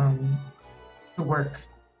to work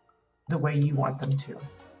the way you want them to.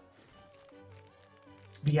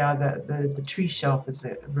 But yeah, the tree shelf is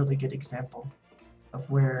a really good example of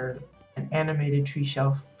where an animated tree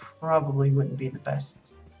shelf probably wouldn't be the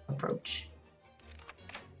best approach.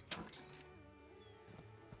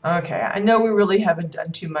 Okay, I know we really haven't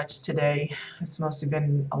done too much today. It's mostly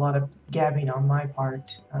been a lot of gabbing on my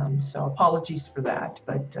part, so apologies for that,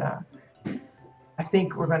 but I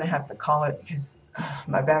think we're going to have to call it, because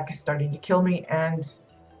my back is starting to kill me, and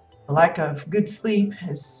the lack of good sleep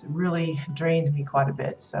has really drained me quite a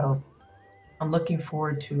bit. So I'm looking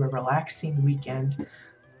forward to a relaxing weekend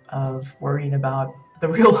of worrying about the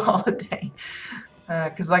real holiday.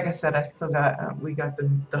 Because like I said, I still got, we got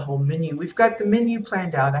the whole menu. We've got the menu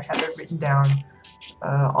planned out. I have it written down,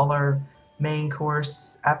 all our main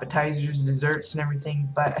course, appetizers, desserts, and everything.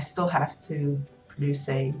 But I still have to produce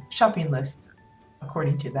a shopping list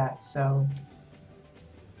according to that. So,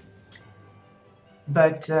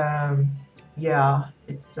 but yeah,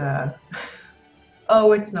 it's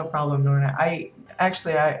oh, it's no problem, Norna. I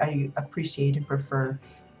appreciate and prefer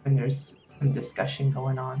when there's some discussion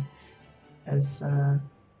going on. As a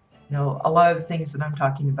lot of the things that I'm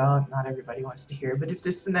talking about, not everybody wants to hear. But if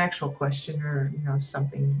there's an actual question or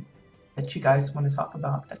something that you guys want to talk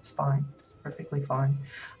about, that's fine. It's perfectly fine.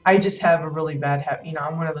 I just have a really bad habit.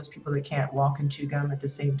 I'm one of those people that can't walk and chew gum at the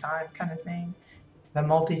same time, kind of thing. The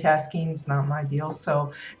multitasking is not my deal.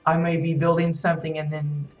 So I may be building something and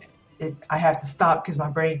then I have to stop because my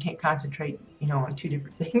brain can't concentrate, on two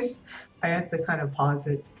different things. I have to kind of pause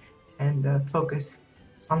it and focus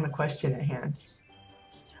on the question at hand.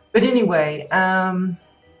 But anyway,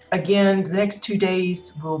 again, the next 2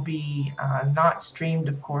 days will be not streamed,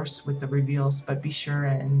 of course, with the reveals, but be sure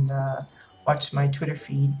and watch my Twitter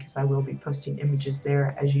feed, because I will be posting images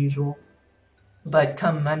there as usual. But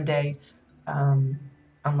come Monday,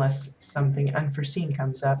 unless something unforeseen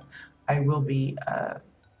comes up, I will be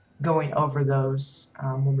going over those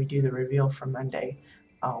when we do the reveal for Monday.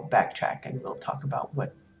 I'll backtrack and we'll talk about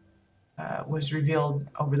what was revealed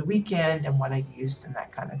over the weekend and what I used and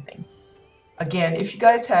that kind of thing. Again, if you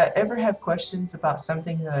guys ever have questions about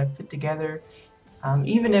something that I've put together,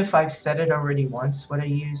 even if I've said it already once what I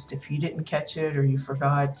used, if you didn't catch it or you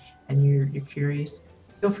forgot and you're curious,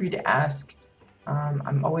 feel free to ask.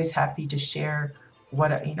 I'm always happy to share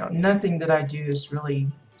what nothing that I do is really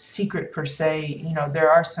secret per se.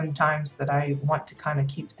 There are some times that I want to kind of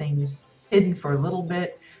keep things hidden for a little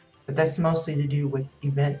bit, but that's mostly to do with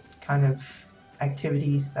event kind of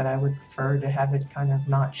activities that I would prefer to have it kind of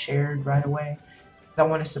not shared right away. I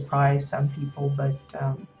want to surprise some people, but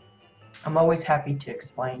I'm always happy to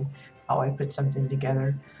explain how I put something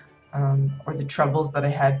together, or the troubles that I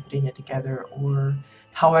had putting it together, or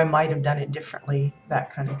how I might have done it differently,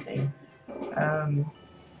 that kind of thing.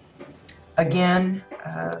 Again,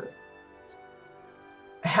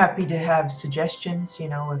 happy to have suggestions,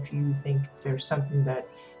 if you think there's something that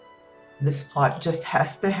this plot just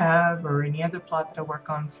has to have, or any other plot that I work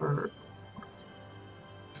on, for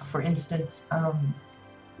instance.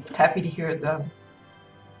 Happy to hear the,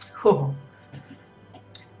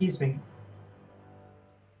 excuse me,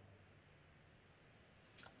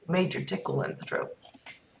 major tickle in the throat.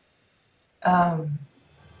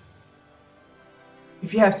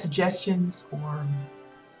 If you have suggestions or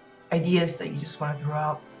ideas that you just want to throw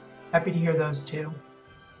out, happy to hear those too.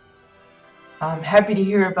 I'm happy to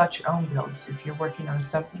hear about your own builds. If you're working on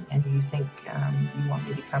something and you think you want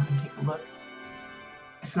me to come and take a look,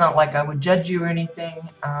 it's not like I would judge you or anything.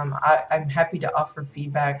 I'm happy to offer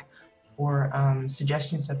feedback or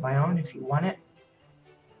suggestions of my own if you want it.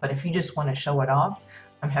 But if you just want to show it off,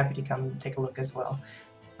 I'm happy to come and take a look as well.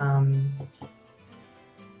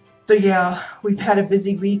 So yeah, we've had a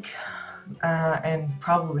busy week, and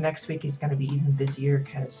probably next week is going to be even busier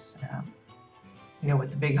because, you know,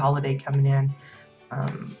 with the big holiday coming in,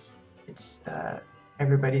 it's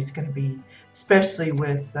everybody's going to be, especially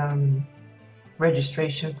with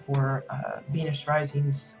registration for Venus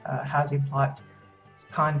Rising's housing plot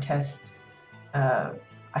contest.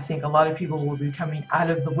 I think a lot of people will be coming out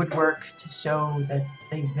of the woodwork to show that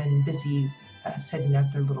they've been busy setting up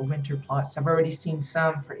their little winter plots. I've already seen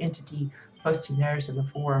some for Entity posting theirs in the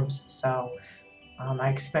forums, so I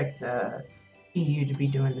expect EU to be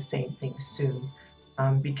doing the same thing soon.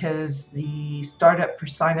 Because the startup for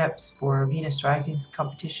signups for Venus Rising's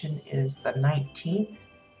competition is the 19th,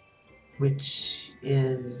 which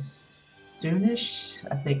is soonish.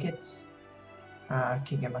 I think it's, I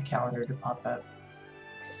can get my calendar to pop up.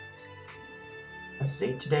 Let's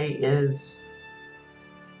see, today is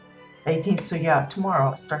 18th, so yeah,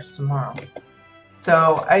 tomorrow, it starts tomorrow.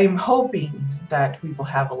 So I'm hoping that we will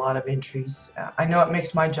have a lot of entries. I know it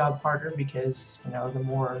makes my job harder because, you know, the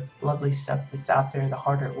more lovely stuff that's out there, the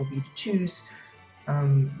harder it will be to choose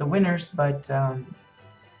the winners, but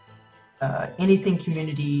anything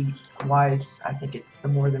community-wise, I think it's the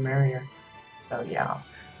more the merrier. So yeah.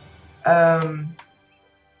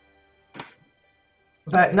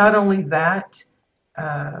 But not only that,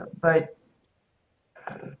 but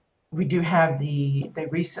we do have they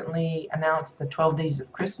recently announced the 12 Days of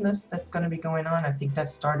Christmas that's going to be going on. I think that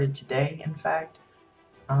started today, in fact.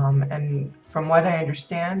 And from what I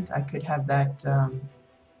understand, I could have that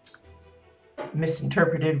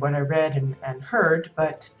misinterpreted what I read and heard,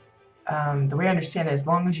 but the way I understand it, as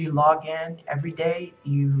long as you log in every day,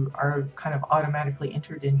 you are kind of automatically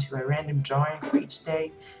entered into a random drawing for each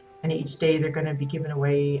day. And each day they're going to be giving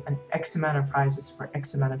away an X amount of prizes for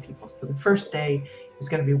X amount of people. So the first day is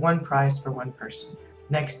going to be 1 prize for 1 person.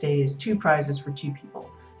 Next day is 2 prizes for 2 people.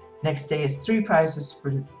 Next day is 3 prizes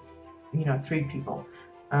for, you know, 3 people.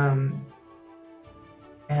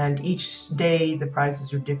 And each day the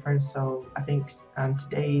prizes are different. So I think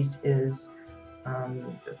today's is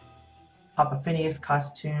the Papa Phineas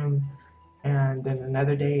costume. And then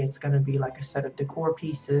another day it's going to be like a set of decor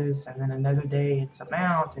pieces, and then another day it's a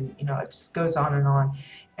mount, and you know, it just goes on,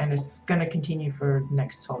 and it's going to continue for the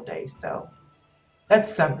next 12 days. So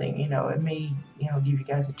that's something, you know, it may, you know, give you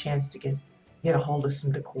guys a chance to get a hold of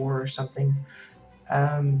some decor or something.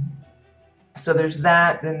 So there's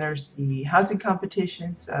that. Then there's the housing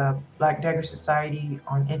competitions. Black Dagger Society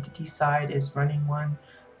on Entity side is running one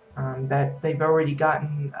that they've already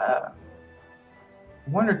gotten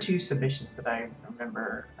 1 or 2 submissions that I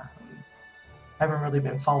remember. Haven't really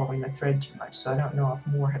been following the thread too much, so I don't know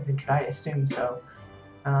if more have been tried. I assume so.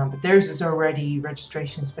 But theirs is already,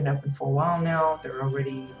 registration's been open for a while now. They're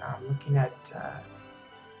already looking at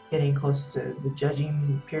getting close to the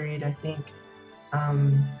judging period, I think.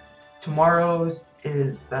 Tomorrow's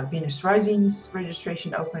is Venus Rising's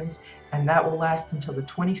registration opens, and that will last until the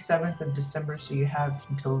 27th of December, so you have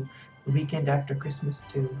until the weekend after Christmas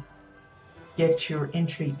to get your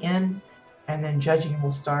entry in, and then judging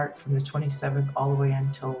will start from the 27th all the way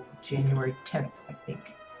until January 10th, I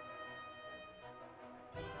think.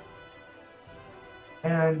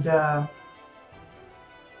 And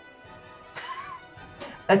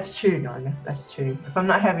that's true, Norma, that's true. If I'm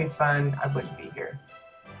not having fun, I wouldn't be here.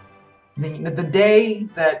 The day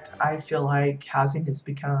that I feel like housing has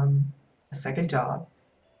become a second job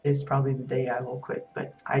is probably the day I will quit,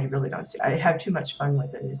 but I really don't see, I have too much fun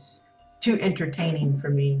with it. It's too entertaining for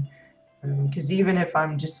me, because even if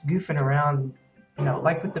I'm just goofing around, you know,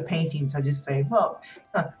 like with the paintings, I just say, well,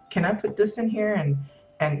 can I put this in here,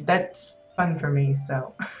 and that's fun for me.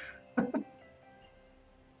 So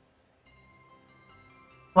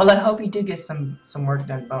well, I hope you do get some work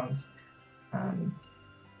done, Bones.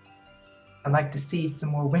 I'd like to see some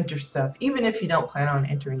more winter stuff, even if you don't plan on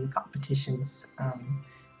entering the competitions.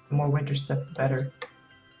 The more winter stuff, the better.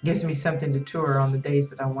 Gives me something to tour on the days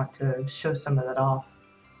that I want to show some of that off.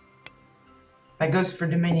 That goes for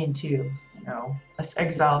Dominion too. You know, us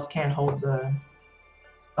exiles can't hold the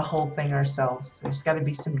whole thing ourselves. There's got to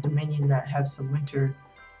be some Dominion that have some winter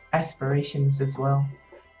aspirations as well.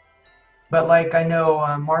 But like, I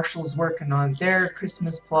know Marshall's working on their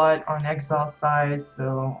Christmas plot on Exile side,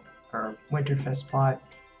 so, or Winterfest plot,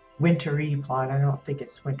 wintry plot. I don't think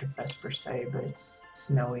it's Winterfest per se, but it's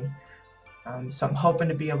snowy. So I'm hoping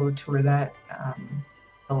to be able to tour that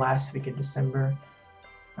the last week of December.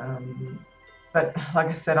 But like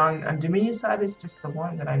I said, on Dominion side, it's just the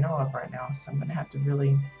one that I know of right now. So I'm going to have to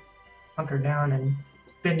really hunker down and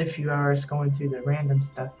spend a few hours going through the random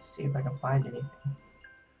stuff to see if I can find anything.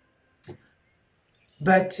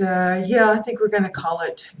 But yeah, I think we're going to call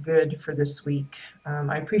it good for this week.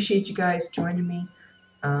 I appreciate you guys joining me.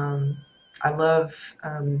 I love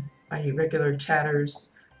my regular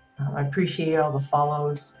chatters. I appreciate all the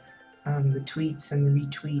follows, the tweets and the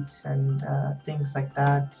retweets and things like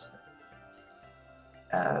that.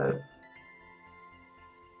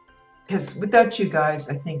 Because without you guys,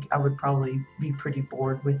 I think I would probably be pretty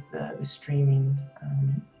bored with the streaming.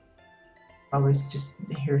 I was just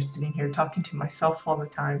sitting here talking to myself all the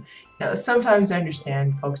time. You know, sometimes I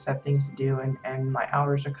understand folks have things to do, and my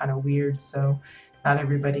hours are kind of weird, so not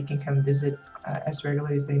everybody can come visit as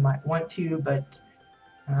regularly as they might want to, but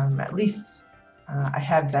at least I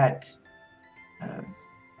have that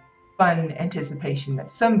fun anticipation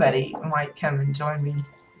that somebody might come and join me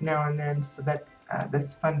now and then, so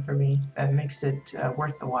that's fun for me. That makes it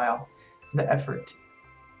worth the while, the effort.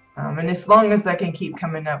 And as long as I can keep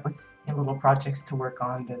coming up with little projects to work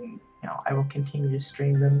on, then I will continue to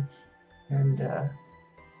stream them and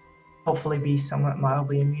hopefully be somewhat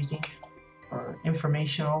mildly amusing or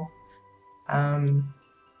informational.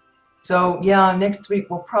 So yeah, next week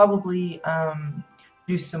we'll probably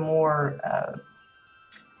do some more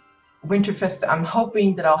Winterfest. I'm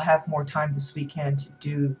hoping that I'll have more time this weekend to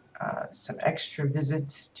do some extra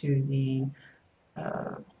visits to the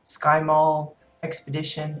Sky Mall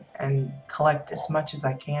expedition and collect as much as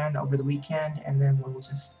I can over the weekend, and then we'll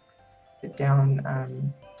just sit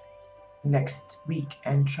down next week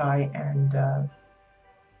and try and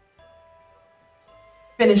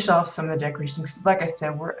finish off some of the decorations. Like I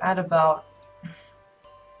said, we're at about,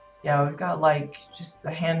 we've got like just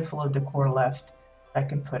a handful of decor left I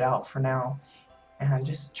can put out for now, and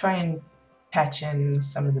just try and patch in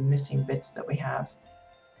some of the missing bits that we have,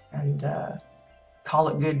 and call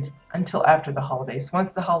it good until after the holidays.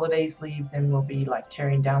 Once the holidays leave, then we'll be like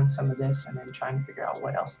tearing down some of this and then trying to figure out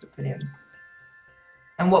what else to put in.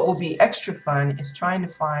 And what will be extra fun is trying to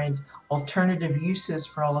find alternative uses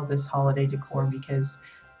for all of this holiday decor, because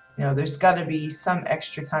there's got to be some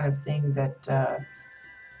extra kind of thing that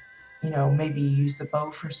maybe use the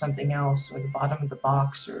bow for something else, or the bottom of the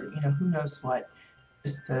box, or who knows what,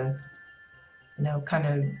 just to kind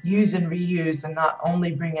of use and reuse and not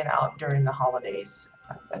only bring it out during the holidays.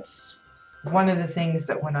 That's one of the things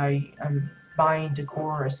that when I am buying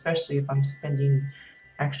decor, especially if I'm spending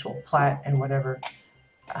actual plat and whatever,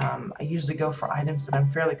 I usually go for items that I'm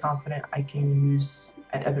fairly confident I can use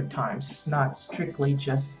at other times. It's not strictly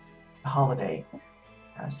just the holiday.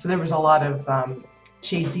 So there was a lot of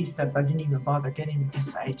shadesy stuff I didn't even bother getting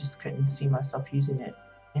because I just couldn't see myself using it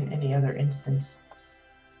in any other instance.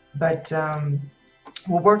 But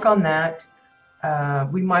we'll work on that.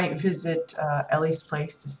 We might visit Ellie's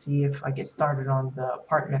place to see if I get started on the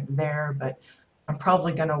apartment there, but I'm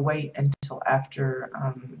probably going to wait until after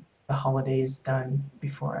the holiday is done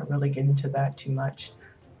before I really get into that too much.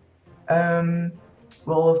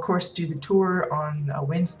 We'll of course do the tour on a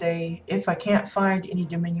Wednesday. If I can't find any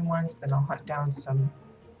Dominion ones, then I'll hunt down some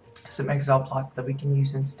exile plots that we can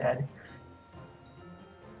use instead.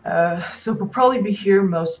 So we'll probably be here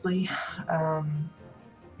mostly.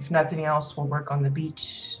 If nothing else, we'll work on the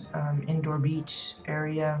beach, indoor beach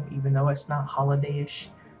area, even though it's not holiday-ish.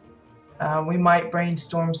 We might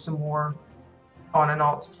brainstorm some more on an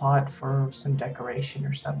alts plot for some decoration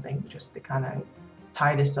or something, just to kind of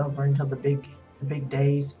tide us over until the big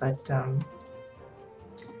days. But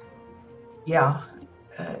yeah,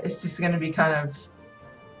 it's just going to be kind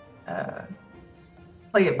of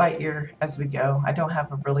play it by ear as we go. I don't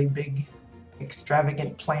have a really big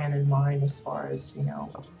extravagant plan in mind as far as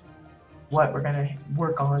what we're going to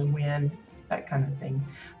work on, when, that kind of thing.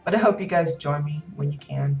 But I hope you guys join me when you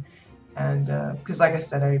can, and because like I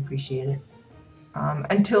said, I appreciate it.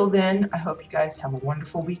 Until then, I hope you guys have a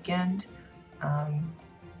wonderful weekend.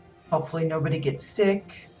 Hopefully nobody gets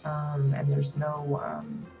sick, and there's no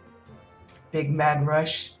big mad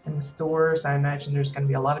rush in the stores. I imagine there's going to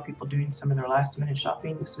be a lot of people doing some of their last minute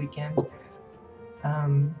shopping this weekend.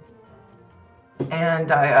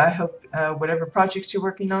 And I hope whatever projects you're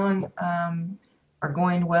working on are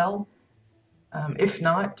going well. If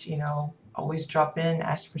not, always drop in,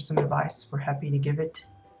 ask for some advice. We're happy to give it.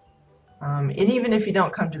 And even if you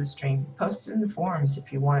don't come to the stream, post it in the forums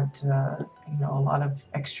if you want a lot of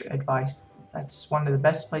extra advice. That's one of the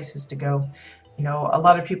best places to go. A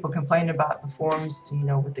lot of people complain about the forums,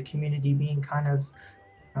 with the community being kind of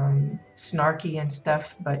snarky and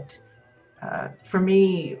stuff, but for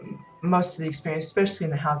me, most of the experience, especially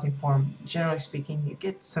in the housing forum, generally speaking, you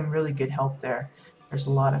get some really good help there. There's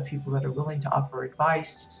a lot of people that are willing to offer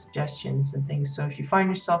advice, suggestions, and things. So if you find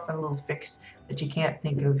yourself in a little fix that you can't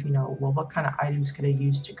think of, well, what kind of items could I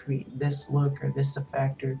use to create this look or this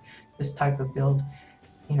effect or this type of build,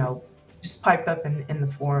 just pipe up in the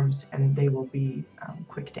forums and they will be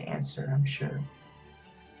quick to answer, I'm sure.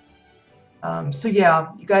 So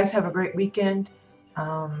yeah, you guys have a great weekend.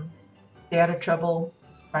 Stay out of trouble,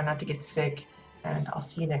 try not to get sick, and I'll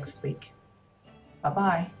see you next week.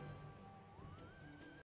 Bye-bye.